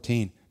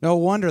 3:14. No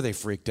wonder they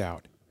freaked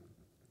out.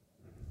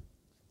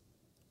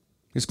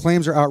 His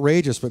claims are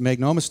outrageous, but make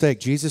no mistake,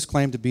 Jesus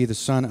claimed to be the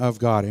Son of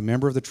God, a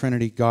member of the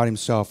Trinity, God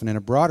himself. And in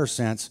a broader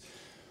sense,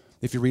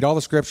 if you read all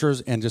the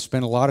scriptures and just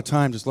spend a lot of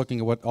time just looking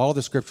at what all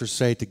the scriptures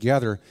say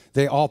together,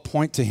 they all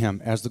point to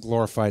him as the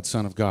glorified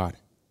Son of God,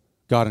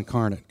 God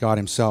incarnate, God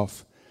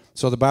himself.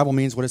 So the Bible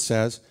means what it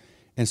says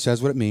and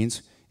says what it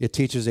means. It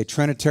teaches a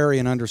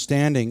Trinitarian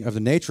understanding of the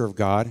nature of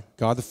God,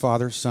 God the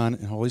Father, Son,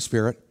 and Holy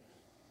Spirit.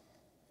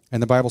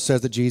 And the Bible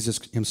says that Jesus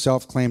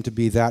himself claimed to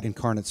be that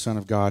incarnate Son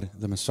of God,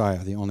 the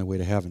Messiah, the only way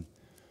to heaven.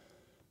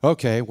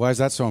 Okay, why is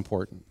that so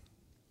important?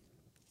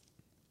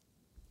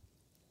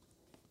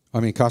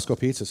 I mean, Costco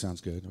pizza sounds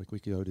good. Like, we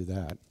could go do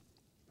that.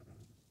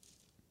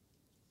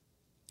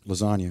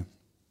 Lasagna. I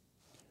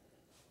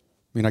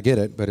mean, I get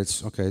it, but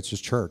it's okay, it's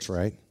just church,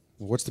 right?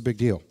 Well, what's the big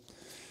deal?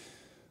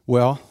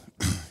 Well,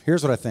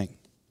 here's what I think.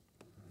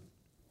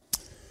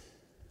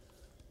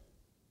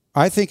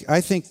 I think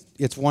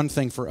it's one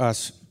thing for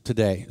us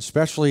today,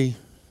 especially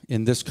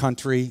in this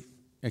country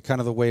and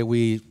kind of the way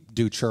we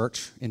do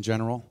church in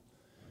general.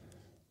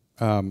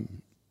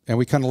 And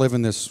we kind of live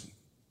in this,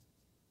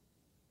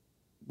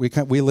 we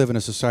live in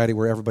a society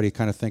where everybody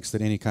kind of thinks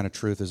that any kind of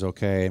truth is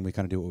okay and we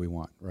kind of do what we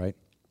want, right?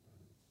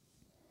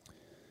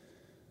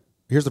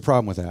 Here's the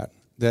problem with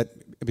that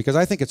because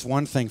I think it's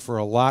one thing for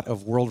a lot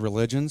of world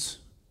religions.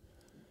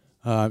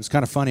 It's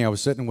kind of funny. I was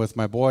sitting with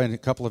my boy and a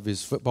couple of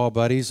his football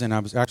buddies, and I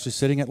was actually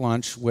sitting at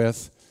lunch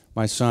with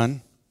my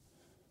son,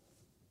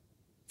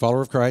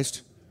 follower of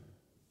Christ,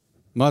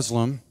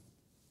 Muslim,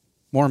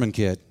 Mormon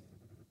kid.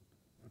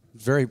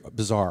 Very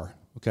bizarre,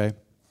 okay?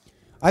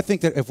 I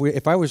think that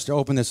if I was to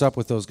open this up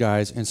with those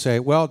guys and say,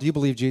 well, do you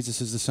believe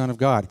Jesus is the Son of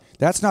God?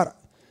 That's not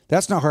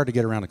hard to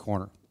get around the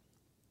corner.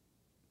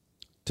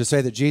 To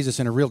say that Jesus,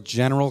 in a real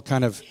general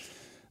kind of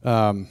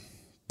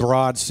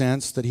broad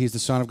sense that he's the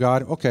Son of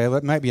God, okay,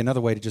 that might be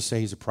another way to just say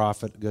he's a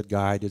prophet, a good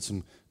guy, did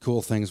some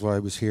cool things while he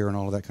was here and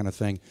all of that kind of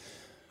thing.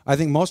 I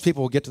think most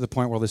people will get to the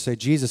point where they say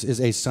Jesus is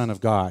a Son of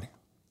God.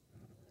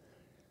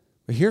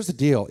 But here's the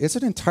deal. It's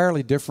an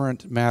entirely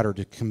different matter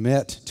to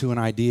commit to an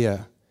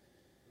idea,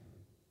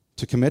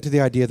 to commit to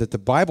the idea that the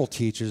Bible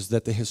teaches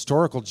that the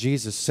historical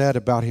Jesus said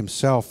about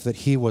himself that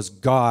he was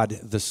God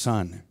the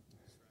Son.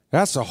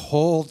 That's a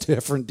whole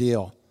different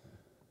deal.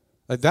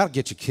 Like, that'll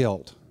get you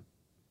killed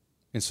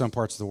in some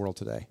parts of the world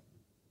today.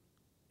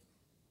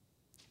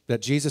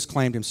 That Jesus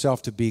claimed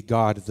himself to be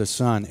God the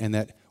Son, and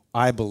that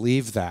I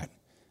believe that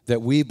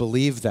we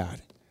believe that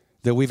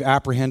we've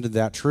apprehended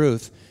that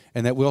truth,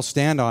 and that we'll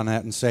stand on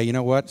that and say, you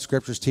know what,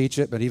 scriptures teach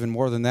it, but even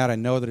more than that, I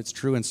know that it's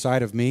true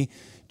inside of me.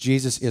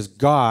 Jesus is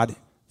God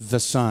the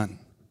Son.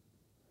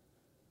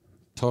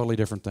 Totally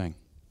different thing.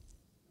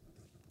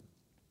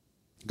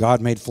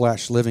 God made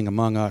flesh living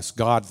among us.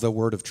 God, the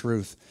word of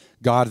truth.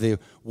 God, the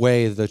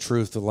way, the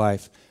truth, the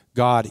life.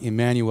 God,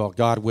 Emmanuel,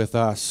 God with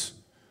us.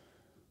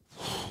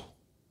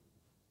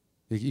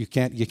 You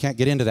can't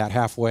get into that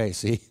halfway,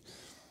 see?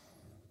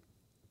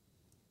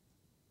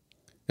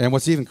 And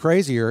what's even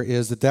crazier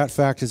is that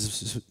fact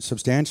is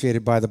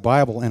substantiated by the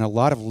Bible and a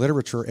lot of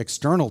literature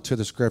external to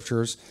the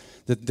Scriptures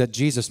that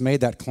Jesus made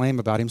that claim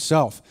about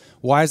himself.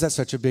 Why is that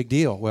such a big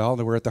deal? Well,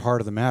 we're at the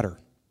heart of the matter.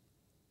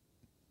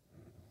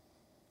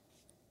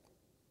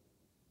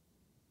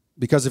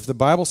 Because if the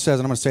Bible says,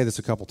 and I'm going to say this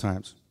a couple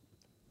times,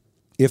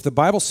 if the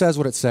Bible says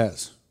what it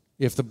says,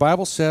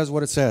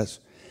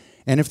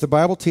 and if the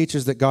Bible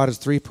teaches that God is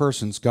three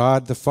persons,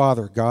 God the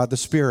Father, God the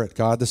Spirit,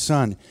 God the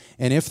Son,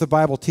 and if the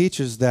Bible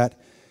teaches that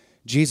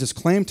Jesus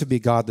claimed to be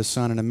God the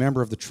Son and a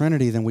member of the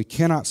Trinity, then we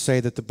cannot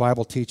say that the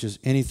Bible teaches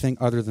anything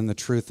other than the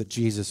truth that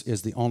Jesus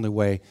is the only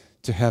way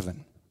to heaven.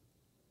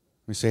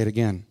 Let me say it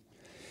again.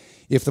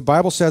 If the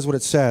Bible says what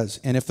it says,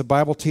 and if the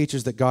Bible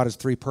teaches that God is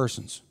three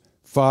persons,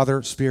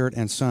 Father, Spirit,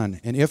 and Son,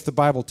 and if the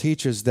Bible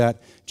teaches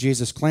that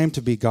Jesus claimed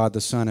to be God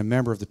the Son, a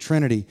member of the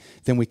Trinity,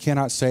 then we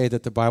cannot say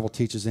that the Bible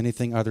teaches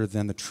anything other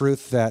than the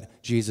truth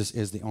that Jesus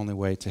is the only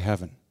way to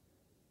heaven.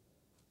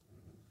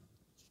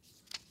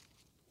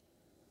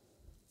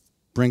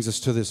 Brings us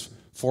to this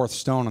fourth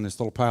stone on this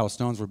little pile of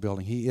stones we're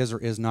building. He is or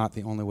is not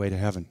the only way to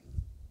heaven.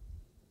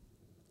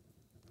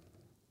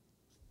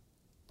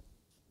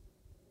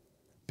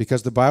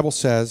 Because the Bible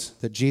says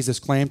that Jesus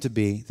claimed to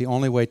be the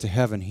only way to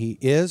heaven. He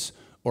is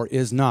or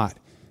is not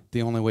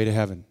the only way to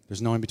heaven.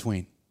 There's no in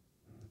between.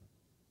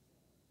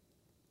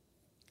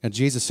 And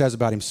Jesus says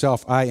about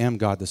himself, I am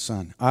God the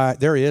Son.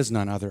 There is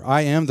none other.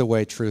 I am the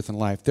way, truth, and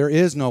life. There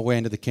is no way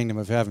into the kingdom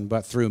of heaven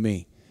but through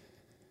me.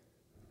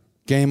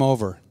 Game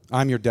over.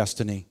 I'm your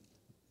destiny.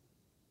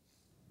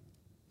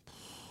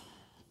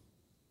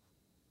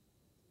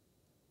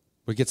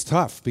 But it gets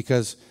tough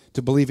because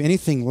to believe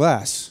anything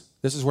less,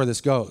 this is where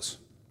this goes.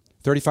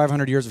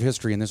 3,500 years of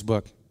history in this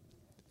book.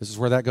 This is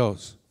where that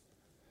goes.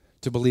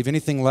 To believe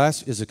anything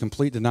less is a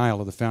complete denial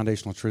of the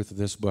foundational truth of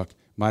this book.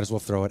 Might as well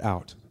throw it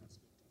out.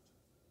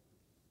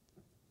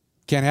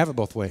 Can't have it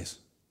both ways.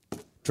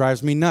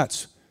 Drives me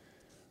nuts.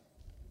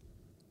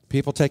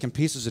 People taking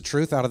pieces of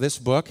truth out of this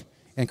book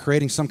and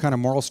creating some kind of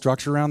moral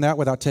structure around that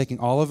without taking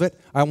all of it.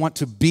 I want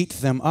to beat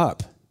them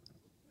up.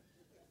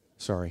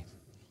 Sorry.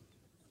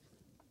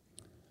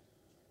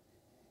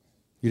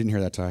 You didn't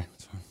hear that, Ty.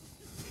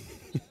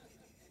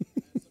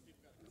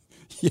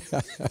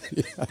 Yeah.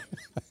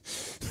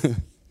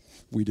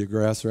 We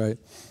digress, right?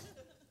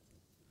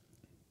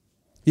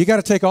 You got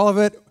to take all of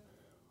it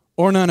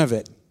or none of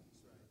it.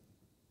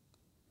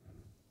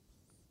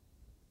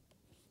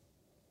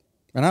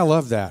 And I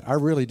love that. I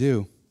really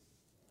do.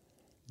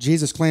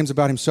 Jesus' claims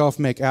about himself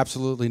make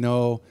absolutely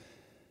no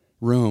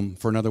room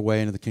for another way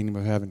into the kingdom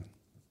of heaven.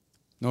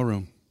 No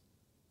room.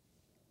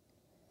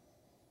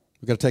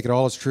 We've got to take it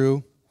all as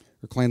true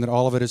or claim that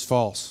all of it is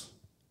false.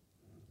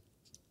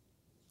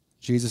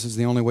 Jesus is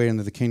the only way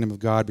into the kingdom of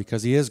God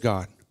because he is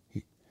God.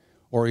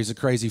 Or he's a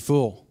crazy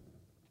fool.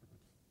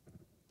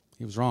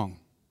 He was wrong.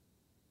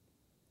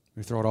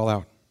 We throw it all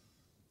out.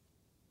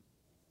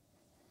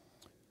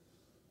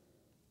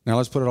 Now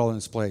let's put it all in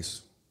its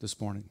place this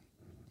morning.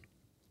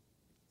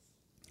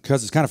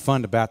 Because it's kind of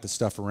fun to bat this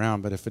stuff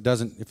around, but if it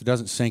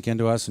doesn't sink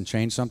into us and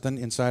change something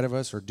inside of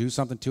us or do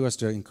something to us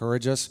to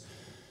encourage us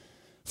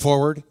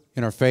forward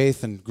in our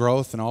faith and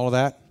growth and all of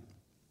that,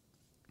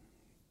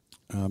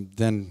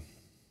 then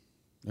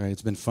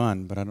it's been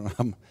fun, but I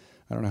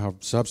don't know how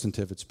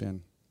substantive it's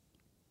been.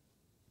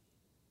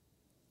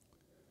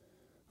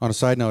 On a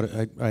side note,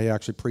 I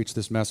actually preached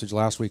this message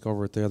last week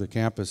over at the other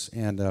campus,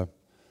 and a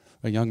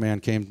young man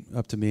came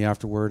up to me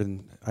afterward,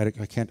 and I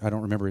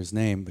don't remember his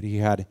name, but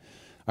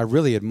I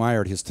really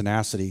admired his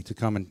tenacity to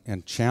come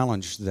and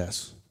challenge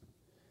this.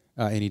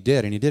 And he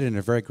did it in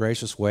a very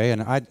gracious way,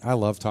 and I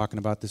love talking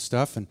about this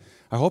stuff, and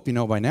I hope you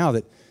know by now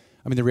that,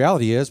 the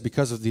reality is,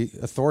 because of the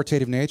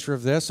authoritative nature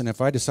of this, and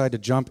if I decide to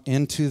jump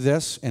into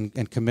this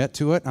and commit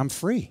to it, I'm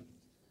free.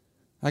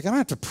 Like, I don't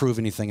have to prove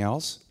anything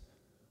else.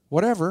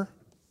 Whatever.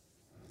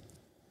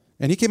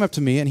 And he came up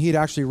to me, and he had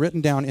actually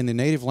written down in the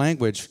native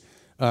language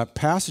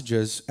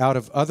passages out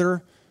of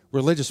other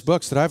religious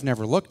books that I've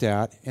never looked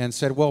at and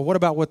said, well, what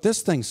about what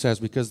this thing says?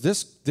 Because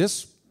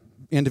this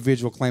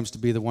individual claims to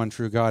be the one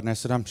true God. And I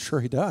said, I'm sure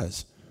he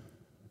does.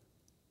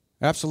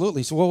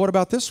 Absolutely. So, well, what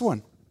about this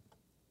one?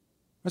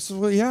 I said,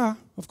 well, yeah,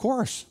 of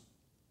course.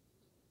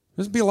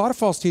 There's going to be a lot of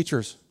false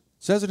teachers.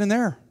 It says it in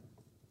there.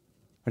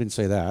 I didn't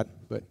say that,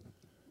 but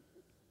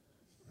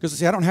because,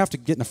 see, I don't have to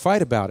get in a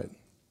fight about it.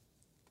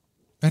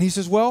 And he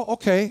says, well,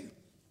 okay,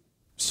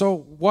 so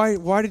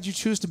why did you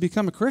choose to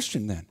become a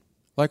Christian then?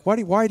 Like,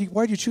 why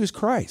did you choose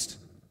Christ?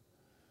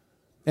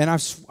 And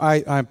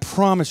I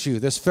promise you,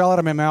 this fell out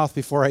of my mouth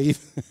before I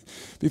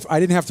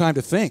didn't have time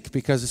to think,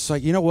 because it's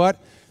like, you know what?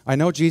 I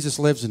know Jesus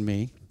lives in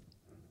me,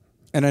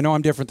 and I know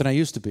I'm different than I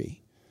used to be.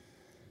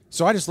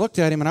 So I just looked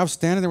at him, and I was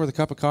standing there with a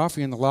cup of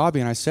coffee in the lobby,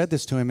 and I said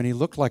this to him, and he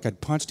looked like I'd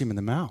punched him in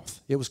the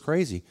mouth. It was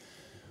crazy.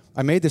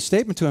 I made this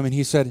statement to him, and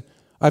he said,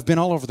 I've been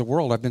all over the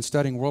world. I've been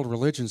studying world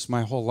religions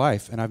my whole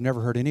life, and I've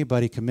never heard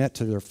anybody commit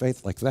to their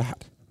faith like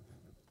that.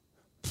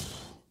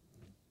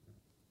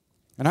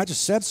 And I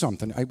just said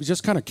something. It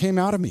just kind of came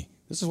out of me.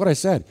 This is what I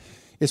said.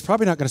 It's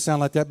probably not going to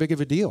sound like that big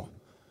of a deal.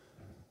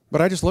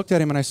 But I just looked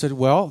at him and I said,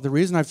 well, the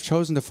reason I've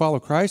chosen to follow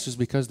Christ is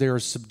because there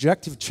is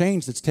subjective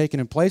change that's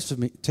taken place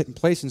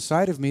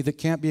inside of me that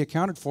can't be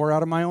accounted for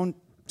out of my own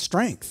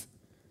strength.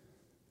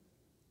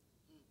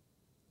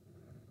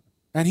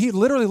 And he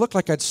literally looked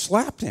like I'd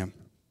slapped him.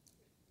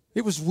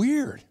 It was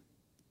weird.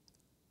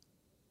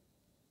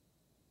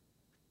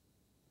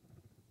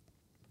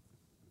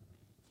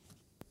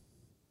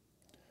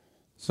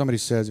 Somebody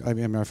says,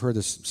 I've heard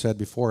this said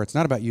before, it's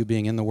not about you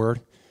being in the Word.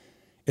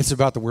 It's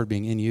about the Word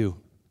being in you.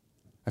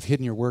 I've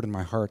hidden your Word in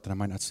my heart that I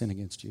might not sin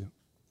against you.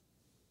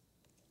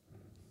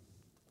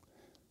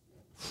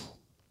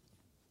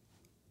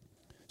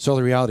 So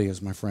the reality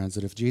is, my friends,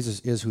 that if Jesus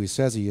is who he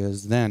says he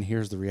is, then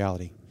here's the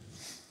reality.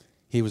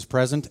 He was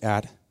present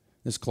at,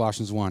 this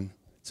Colossians 1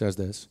 says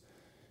this,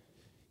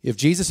 if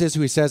Jesus is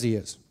who he says he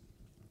is,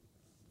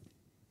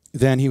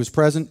 then he was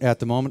present at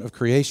the moment of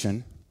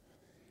creation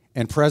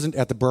and present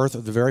at the birth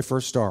of the very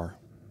first star,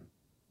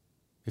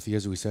 if he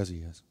is who he says he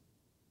is.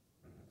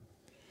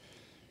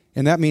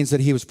 And that means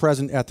that he was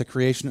present at the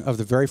creation of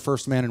the very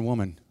first man and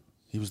woman.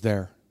 He was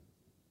there.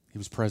 He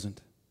was present.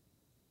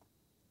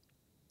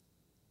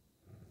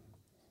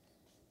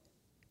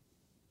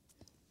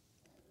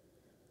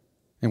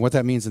 And what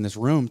that means in this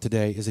room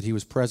today is that he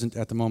was present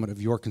at the moment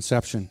of your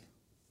conception.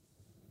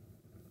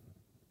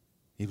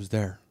 He was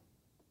there.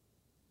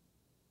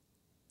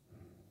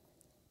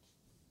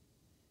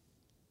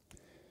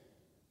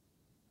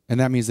 And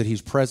that means that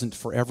he's present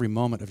for every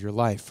moment of your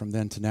life from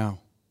then to now.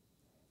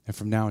 And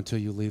from now until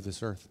you leave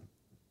this earth.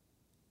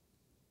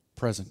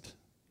 Present.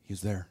 He's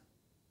there.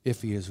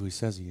 If he is who he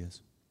says he is.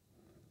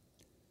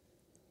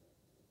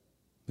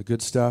 The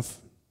good stuff,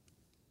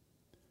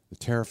 the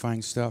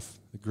terrifying stuff,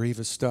 the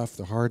grievous stuff,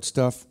 the hard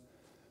stuff,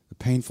 the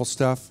painful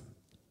stuff,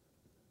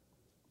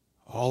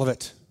 all of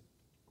it.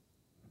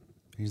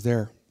 He's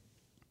there.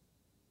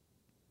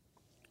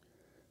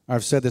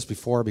 I've said this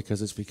before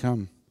because it's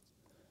become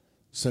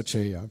such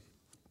a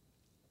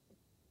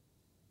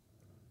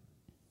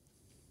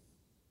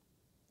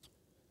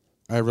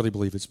I really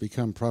believe it's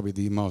become probably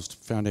the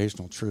most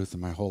foundational truth in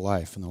my whole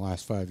life in the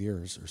last 5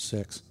 years or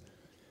 6,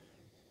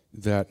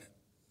 that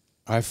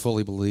I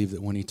fully believe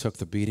that when he took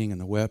the beating and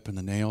the whip and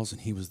the nails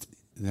and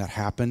that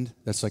happened,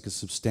 that's like a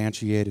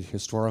substantiated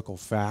historical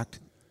fact,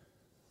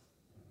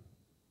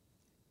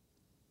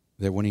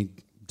 that when he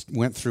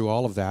went through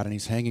all of that and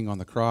he's hanging on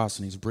the cross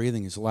and he's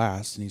breathing his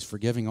last and he's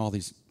forgiving all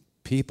these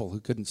people who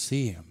couldn't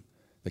see him,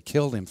 that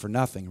killed him for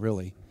nothing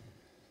really,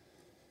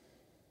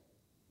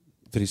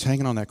 that he's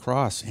hanging on that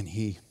cross and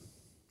he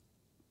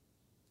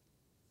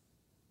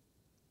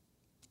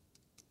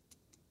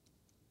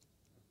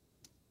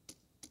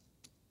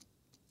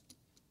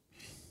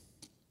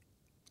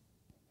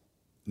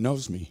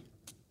knows me.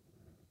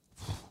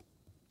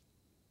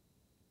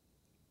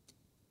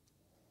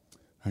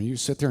 And you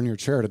sit there in your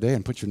chair today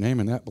and put your name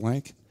in that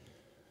blank,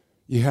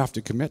 you have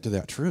to commit to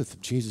that truth.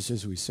 If Jesus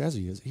is who he says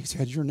he is, he's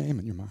had your name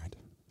in your mind.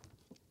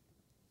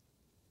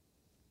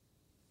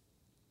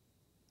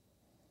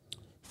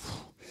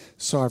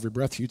 Saw every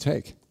breath you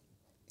take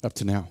up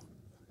to now.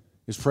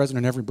 Is present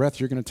in every breath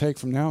you're going to take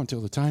from now until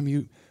the time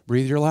you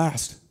breathe your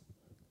last.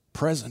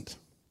 Present.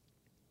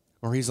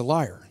 Or he's a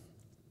liar.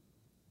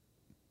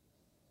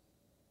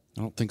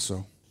 I don't think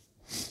so.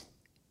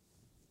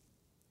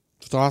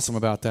 What's awesome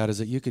about that is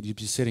that you'd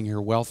be sitting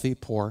here wealthy,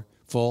 poor,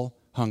 full,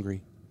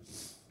 hungry.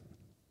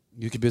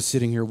 You could be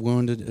sitting here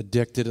wounded,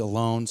 addicted,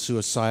 alone,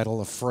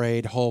 suicidal,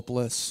 afraid,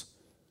 hopeless,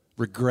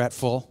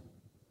 regretful,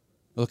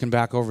 looking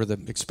back over the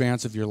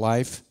expanse of your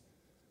life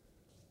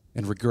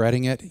and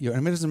regretting it.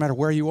 It doesn't matter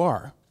where you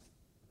are.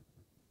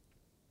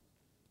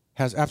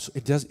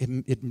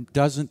 It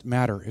doesn't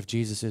matter if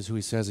Jesus is who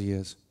he says he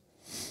is.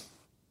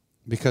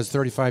 Because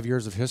 35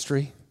 years of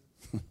history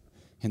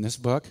in this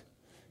book,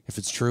 if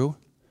it's true,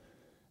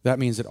 that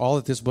means that all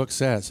that this book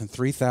says in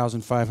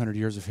 3,500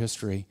 years of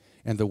history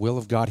and the will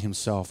of God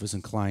himself is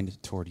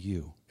inclined toward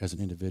you as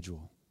an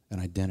individual, an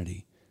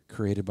identity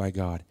created by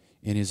God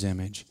in his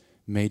image,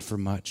 made for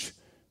much,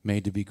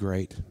 made to be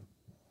great,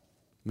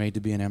 made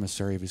to be an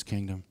emissary of his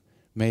kingdom,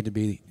 made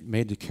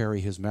to carry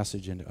his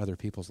message into other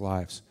people's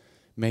lives,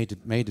 made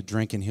to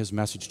drink in his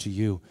message to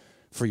you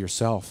for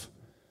yourself.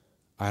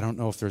 I don't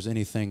know if there's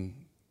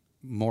anything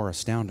more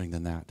astounding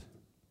than that.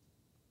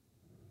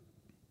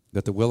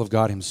 That the will of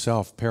God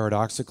himself,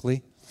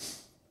 paradoxically,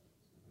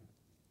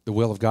 the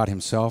will of God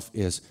himself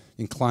is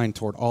inclined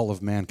toward all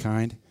of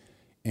mankind,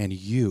 and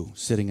you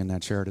sitting in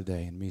that chair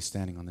today and me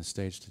standing on this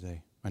stage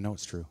today. I know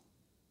it's true.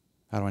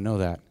 How do I know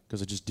that?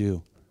 Because I just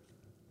do.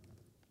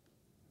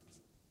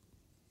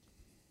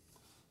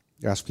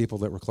 Ask people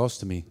that were close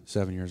to me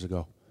 7 years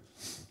ago,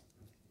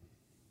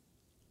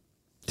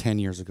 10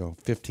 years ago,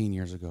 15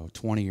 years ago,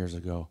 20 years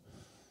ago.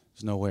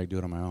 There's no way I'd do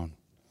it on my own.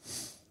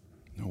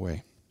 No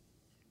way.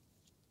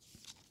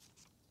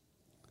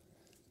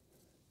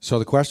 So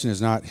the question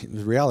is not,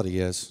 the reality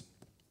is,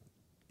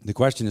 the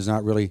question is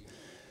not really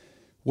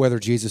whether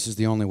Jesus is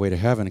the only way to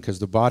heaven, because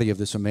the body of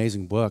this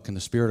amazing book and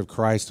the Spirit of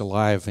Christ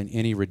alive in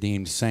any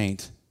redeemed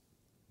saint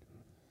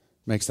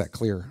makes that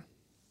clear.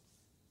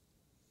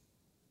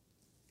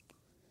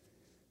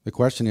 The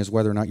question is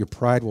whether or not your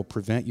pride will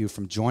prevent you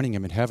from joining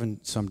him in heaven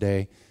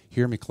someday.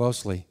 Hear me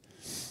closely.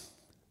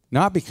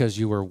 Not because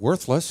you are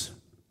worthless.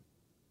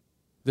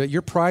 That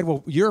your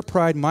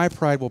pride, my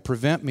pride will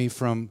prevent me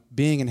from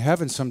being in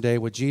heaven someday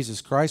with Jesus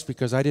Christ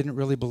because I didn't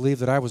really believe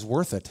that I was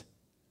worth it.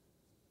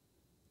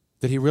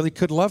 That he really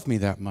could love me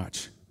that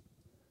much.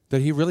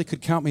 That he really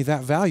could count me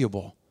that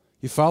valuable.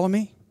 You follow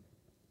me?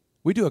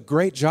 We do a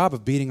great job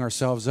of beating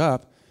ourselves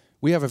up.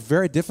 We have a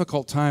very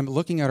difficult time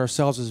looking at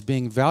ourselves as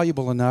being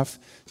valuable enough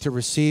to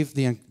receive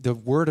the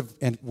word of,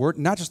 and word,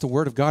 not just the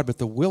word of God, but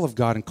the will of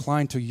God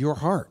inclined to your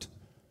heart,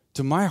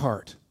 to my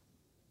heart.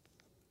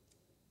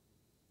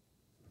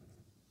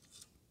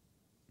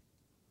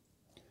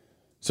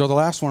 So the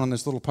last one on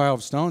this little pile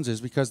of stones is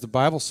because the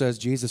Bible says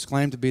Jesus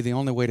claimed to be the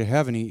only way to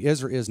heaven. He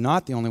is or is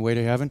not the only way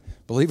to heaven.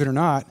 Believe it or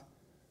not.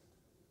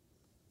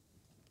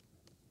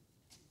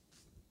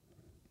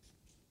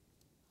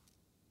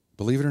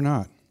 Believe it or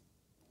not.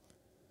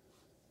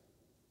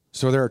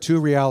 So there are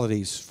two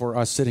realities for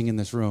us sitting in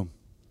this room.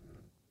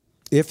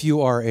 If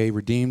you are a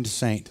redeemed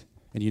saint,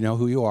 and you know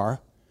who you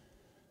are,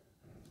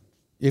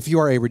 if you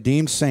are a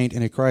redeemed saint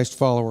and a Christ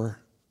follower,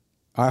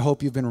 I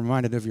hope you've been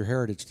reminded of your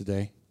heritage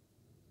today.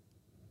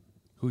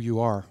 Who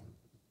you are.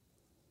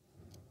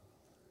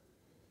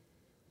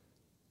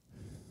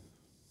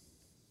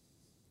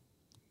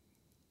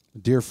 A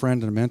dear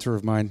friend and a mentor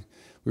of mine,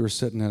 we were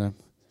sitting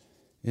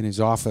in his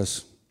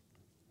office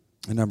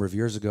a number of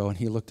years ago, and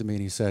he looked at me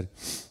and he said,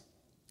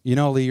 "You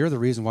know, Lee, you're the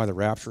reason why the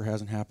rapture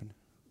hasn't happened."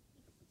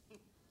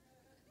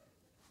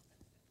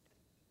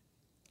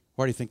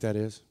 Why do you think that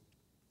is?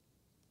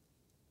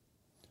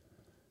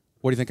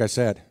 What do you think I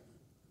said?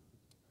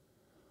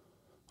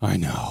 I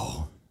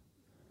know.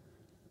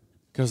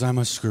 Because I'm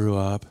a screw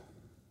up.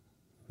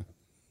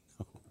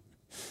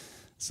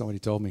 Somebody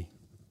told me.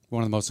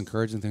 One of the most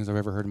encouraging things I've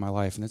ever heard in my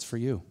life, and it's for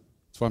you.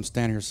 That's why I'm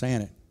standing here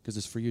saying it, because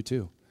it's for you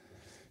too.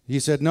 He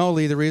said, "No,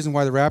 Lee, the reason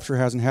why the rapture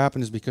hasn't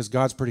happened is because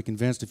God's pretty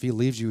convinced if he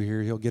leaves you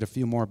here, he'll get a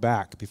few more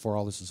back before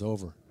all this is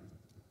over."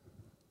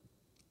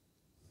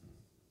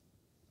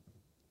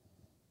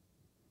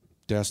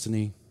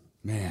 Destiny,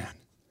 man.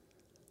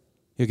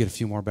 He'll get a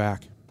few more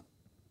back.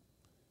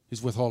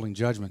 He's withholding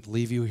judgment.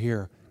 Leave you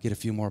here, get a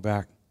few more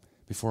back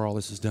before all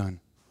this is done.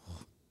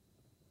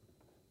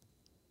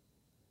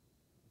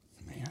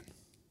 Man.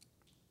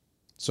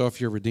 So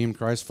if you're a redeemed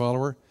Christ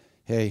follower,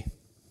 hey,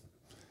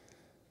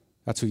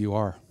 that's who you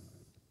are.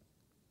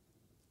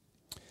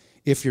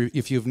 If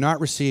you've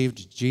not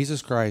received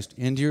Jesus Christ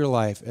into your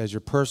life as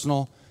your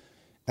personal,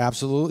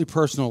 absolutely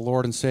personal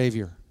Lord and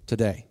Savior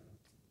today,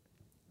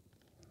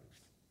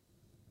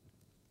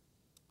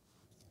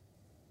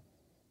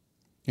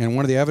 and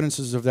one of the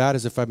evidences of that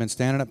is if I've been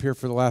standing up here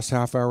for the last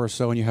half hour or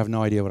so and you have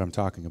no idea what I'm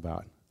talking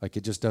about. Like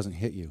it just doesn't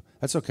hit you.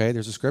 That's okay.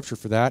 There's a scripture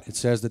for that. It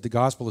says that the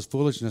gospel is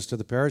foolishness to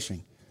the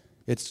perishing.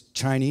 It's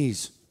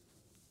Chinese.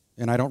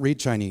 And I don't read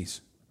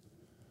Chinese.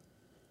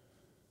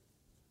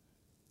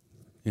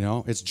 You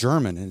know, it's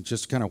German and it's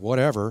just kind of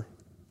whatever.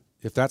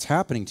 If that's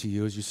happening to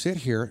you as you sit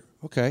here,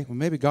 okay, well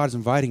maybe God's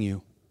inviting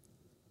you.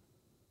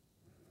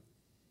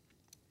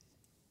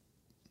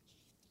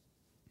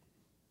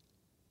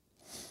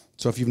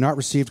 So if you've not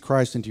received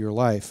Christ into your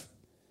life,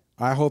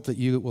 I hope that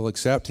you will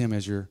accept him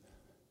as your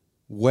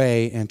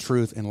way and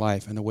truth and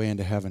life and the way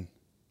into heaven.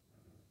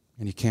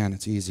 And you can.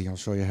 It's easy. I'll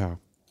show you how.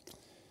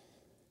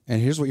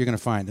 And here's what you're going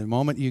to find. The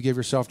moment you give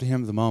yourself to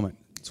him, the moment.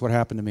 It's what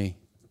happened to me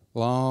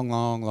long,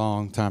 long,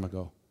 long time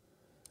ago.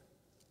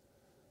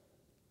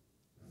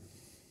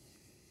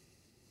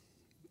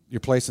 Your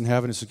place in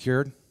heaven is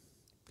secured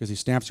because he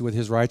stamps you with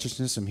his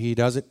righteousness, and he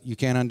does it. You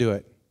can't undo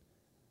it.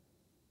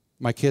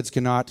 My kids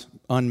cannot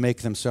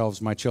unmake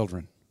themselves my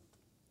children.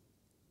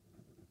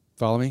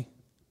 Follow me?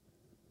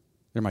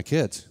 They're my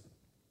kids.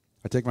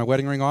 I take my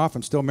wedding ring off.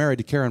 I'm still married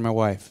to Karen, my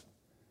wife.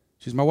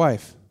 She's my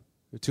wife.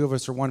 The two of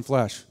us are one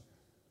flesh.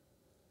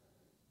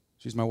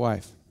 She's my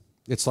wife.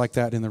 It's like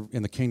that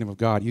in the kingdom of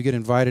God. You get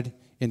invited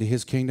into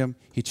his kingdom.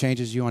 He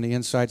changes you on the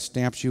inside,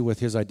 stamps you with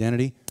his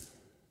identity.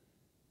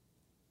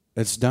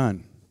 It's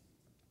done.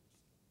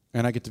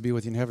 And I get to be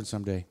with you in heaven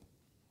someday.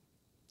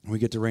 We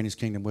get to reign his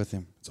kingdom with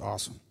him. It's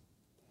awesome.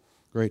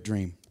 Great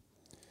dream.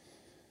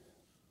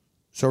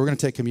 So we're going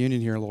to take communion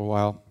here in a little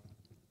while.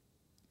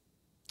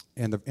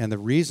 And the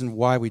reason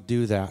why we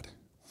do that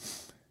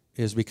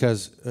is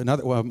because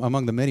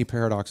among the many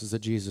paradoxes that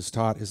Jesus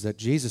taught is that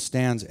Jesus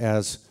stands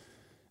as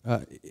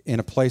in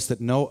a place that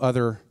no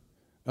other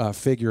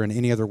figure in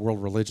any other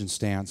world religion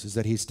stands, is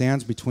that he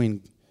stands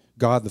between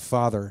God the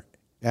Father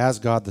as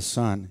God the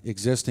Son,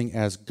 existing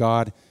as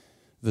God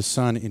the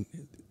Son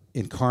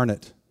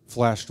incarnate,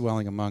 flesh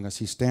dwelling among us.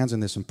 He stands in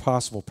this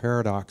impossible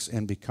paradox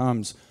and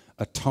becomes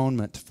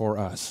atonement for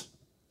us.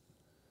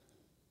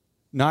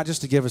 Not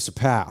just to give us a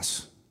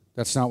pass.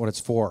 That's not what it's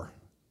for.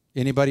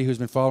 Anybody who's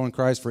been following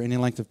Christ for any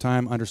length of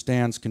time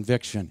understands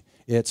conviction.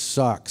 It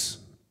sucks.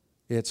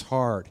 It's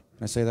hard.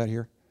 Can I say that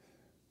here?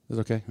 Is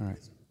it okay? All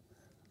right.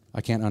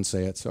 I can't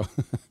unsay it, so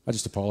I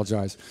just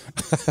apologize.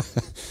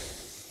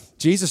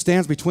 Jesus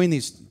stands between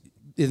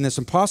in this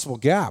impossible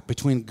gap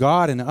between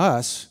God and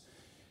us,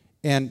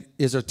 and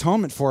is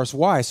atonement for us.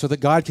 Why? So that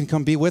God can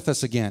come be with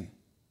us again.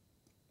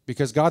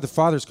 Because God the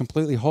Father is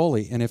completely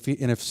holy, and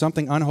if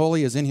something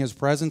unholy is in his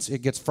presence,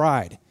 it gets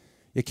fried.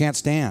 It can't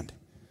stand.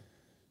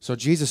 So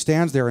Jesus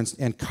stands there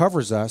and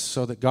covers us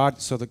so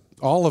that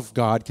all of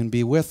God can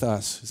be with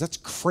us. That's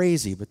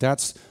crazy, but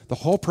that's the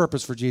whole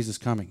purpose for Jesus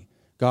coming.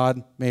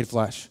 God made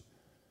flesh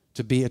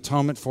to be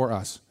atonement for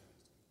us.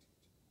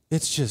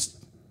 It's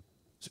just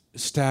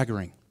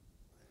staggering.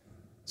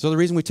 So the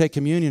reason we take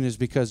communion is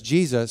because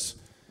Jesus,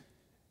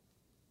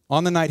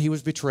 on the night he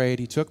was betrayed,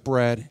 he took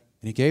bread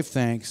and he gave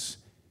thanks.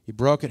 He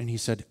broke it and he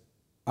said,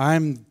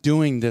 I'm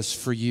doing this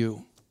for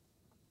you.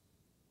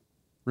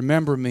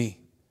 Remember me.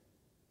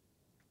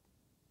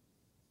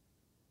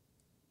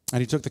 And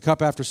he took the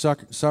cup after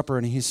supper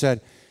and he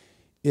said,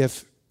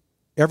 if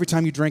every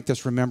time you drink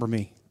this, remember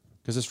me,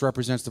 because this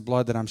represents the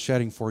blood that I'm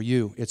shedding for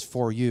you. It's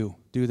for you.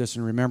 Do this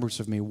in remembrance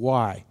of me.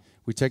 Why?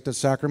 We take the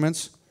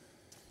sacraments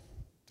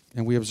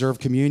and we observe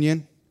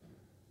communion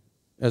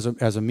as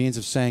a means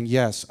of saying,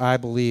 yes, I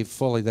believe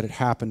fully that it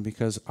happened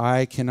because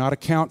I cannot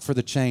account for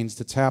the change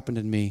that's happened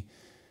in me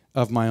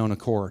of my own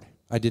accord.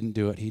 I didn't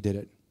do it. He did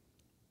it.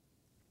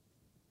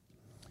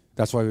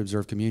 That's why we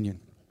observe communion.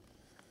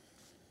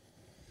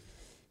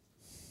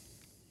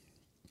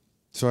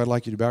 So I'd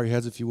like you to bow your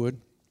heads if you would.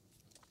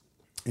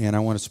 And I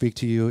want to speak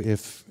to you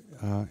if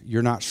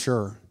you're not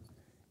sure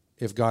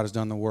if God has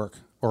done the work,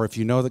 or if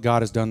you know that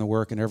God has done the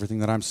work and everything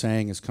that I'm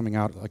saying is coming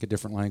out like a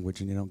different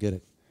language and you don't get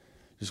it.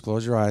 Just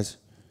close your eyes,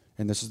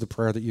 and this is the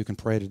prayer that you can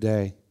pray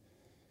today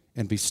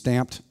and be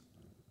stamped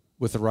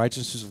with the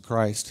righteousness of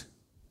Christ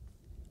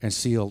and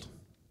sealed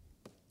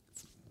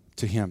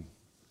to him.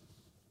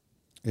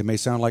 It may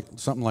sound like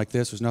something like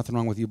this. There's nothing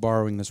wrong with you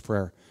borrowing this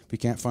prayer. If you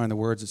can't find the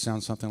words, it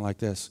sounds something like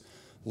this.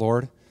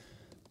 Lord,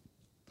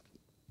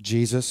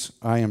 Jesus,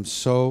 I am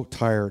so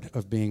tired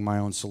of being my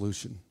own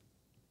solution.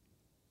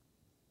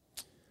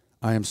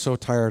 I am so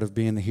tired of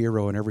being the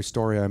hero in every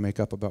story I make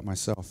up about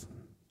myself.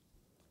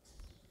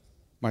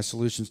 My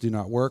solutions do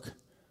not work.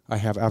 I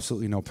have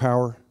absolutely no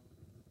power.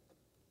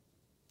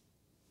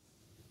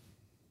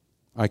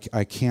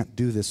 I can't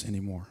do this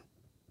anymore.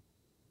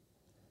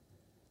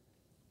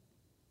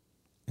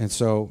 And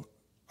so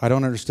I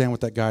don't understand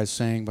what that guy is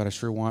saying, but I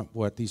sure want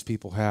what these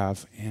people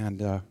have.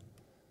 And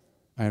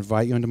I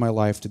invite you into my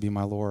life to be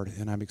my Lord.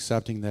 And I'm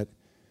accepting that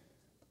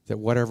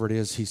whatever it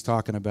is he's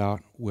talking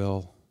about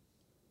will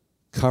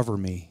cover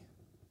me,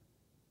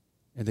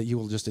 and that you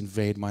will just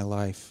invade my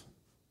life,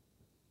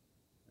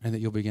 and that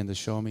you'll begin to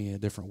show me a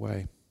different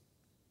way,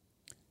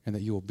 and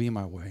that you will be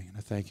my way. And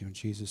I thank you in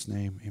Jesus'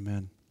 name.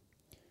 Amen.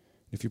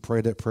 If you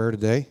prayed that prayer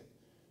today,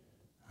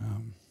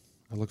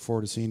 I look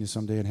forward to seeing you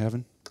someday in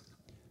heaven.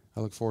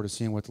 I look forward to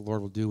seeing what the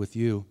Lord will do with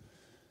you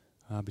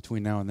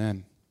between now and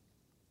then.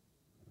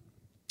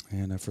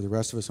 And for the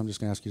rest of us, I'm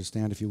just going to ask you to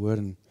stand if you would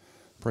and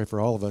pray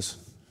for all of us.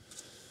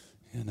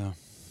 And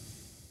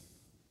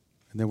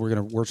then we're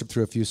going to worship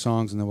through a few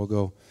songs, and then we'll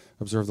go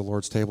observe the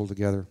Lord's table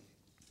together.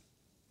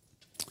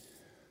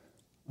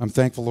 I'm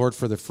thankful, Lord,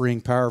 for the freeing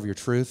power of your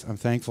truth. I'm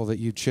thankful that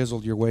you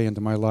chiseled your way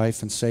into my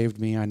life and saved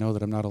me. I know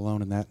that I'm not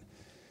alone in that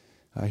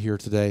here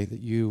today,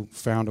 that you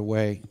found a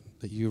way,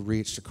 that you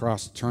reached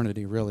across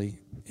eternity, really,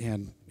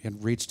 and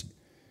reached,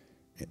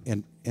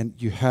 and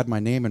you had my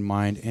name in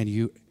mind, and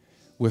you,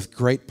 with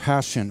great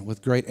passion,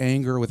 with great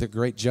anger, with a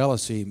great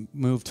jealousy,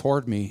 moved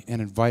toward me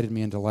and invited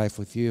me into life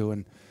with you.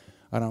 And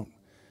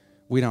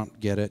we don't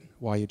get it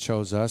why you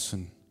chose us,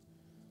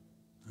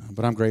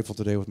 but I'm grateful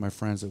today with my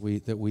friends that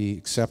we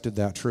accepted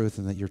that truth,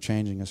 and that you're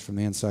changing us from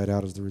the inside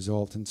out as the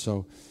result. And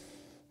so,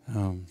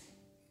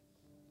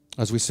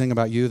 as we sing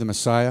about you, the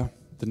Messiah,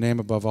 the name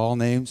above all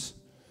names,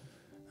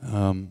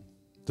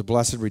 the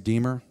blessed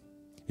Redeemer,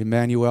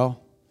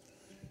 Emmanuel,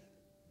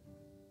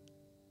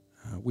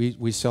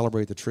 we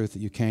celebrate the truth that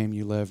you came,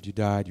 you lived, you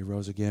died, you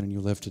rose again, and you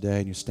live today,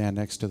 and you stand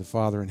next to the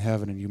Father in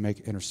heaven, and you make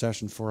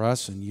intercession for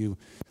us, and you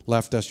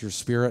left us your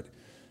Spirit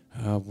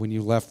when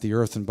you left the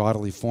earth in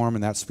bodily form,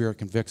 and that Spirit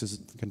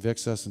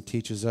convicts us and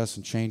teaches us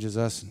and changes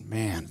us, and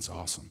man, it's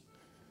awesome.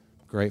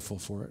 I'm grateful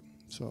for it.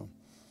 So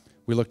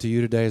we look to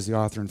you today as the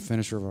author and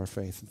finisher of our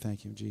faith, and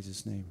thank you in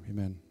Jesus' name.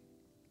 Amen.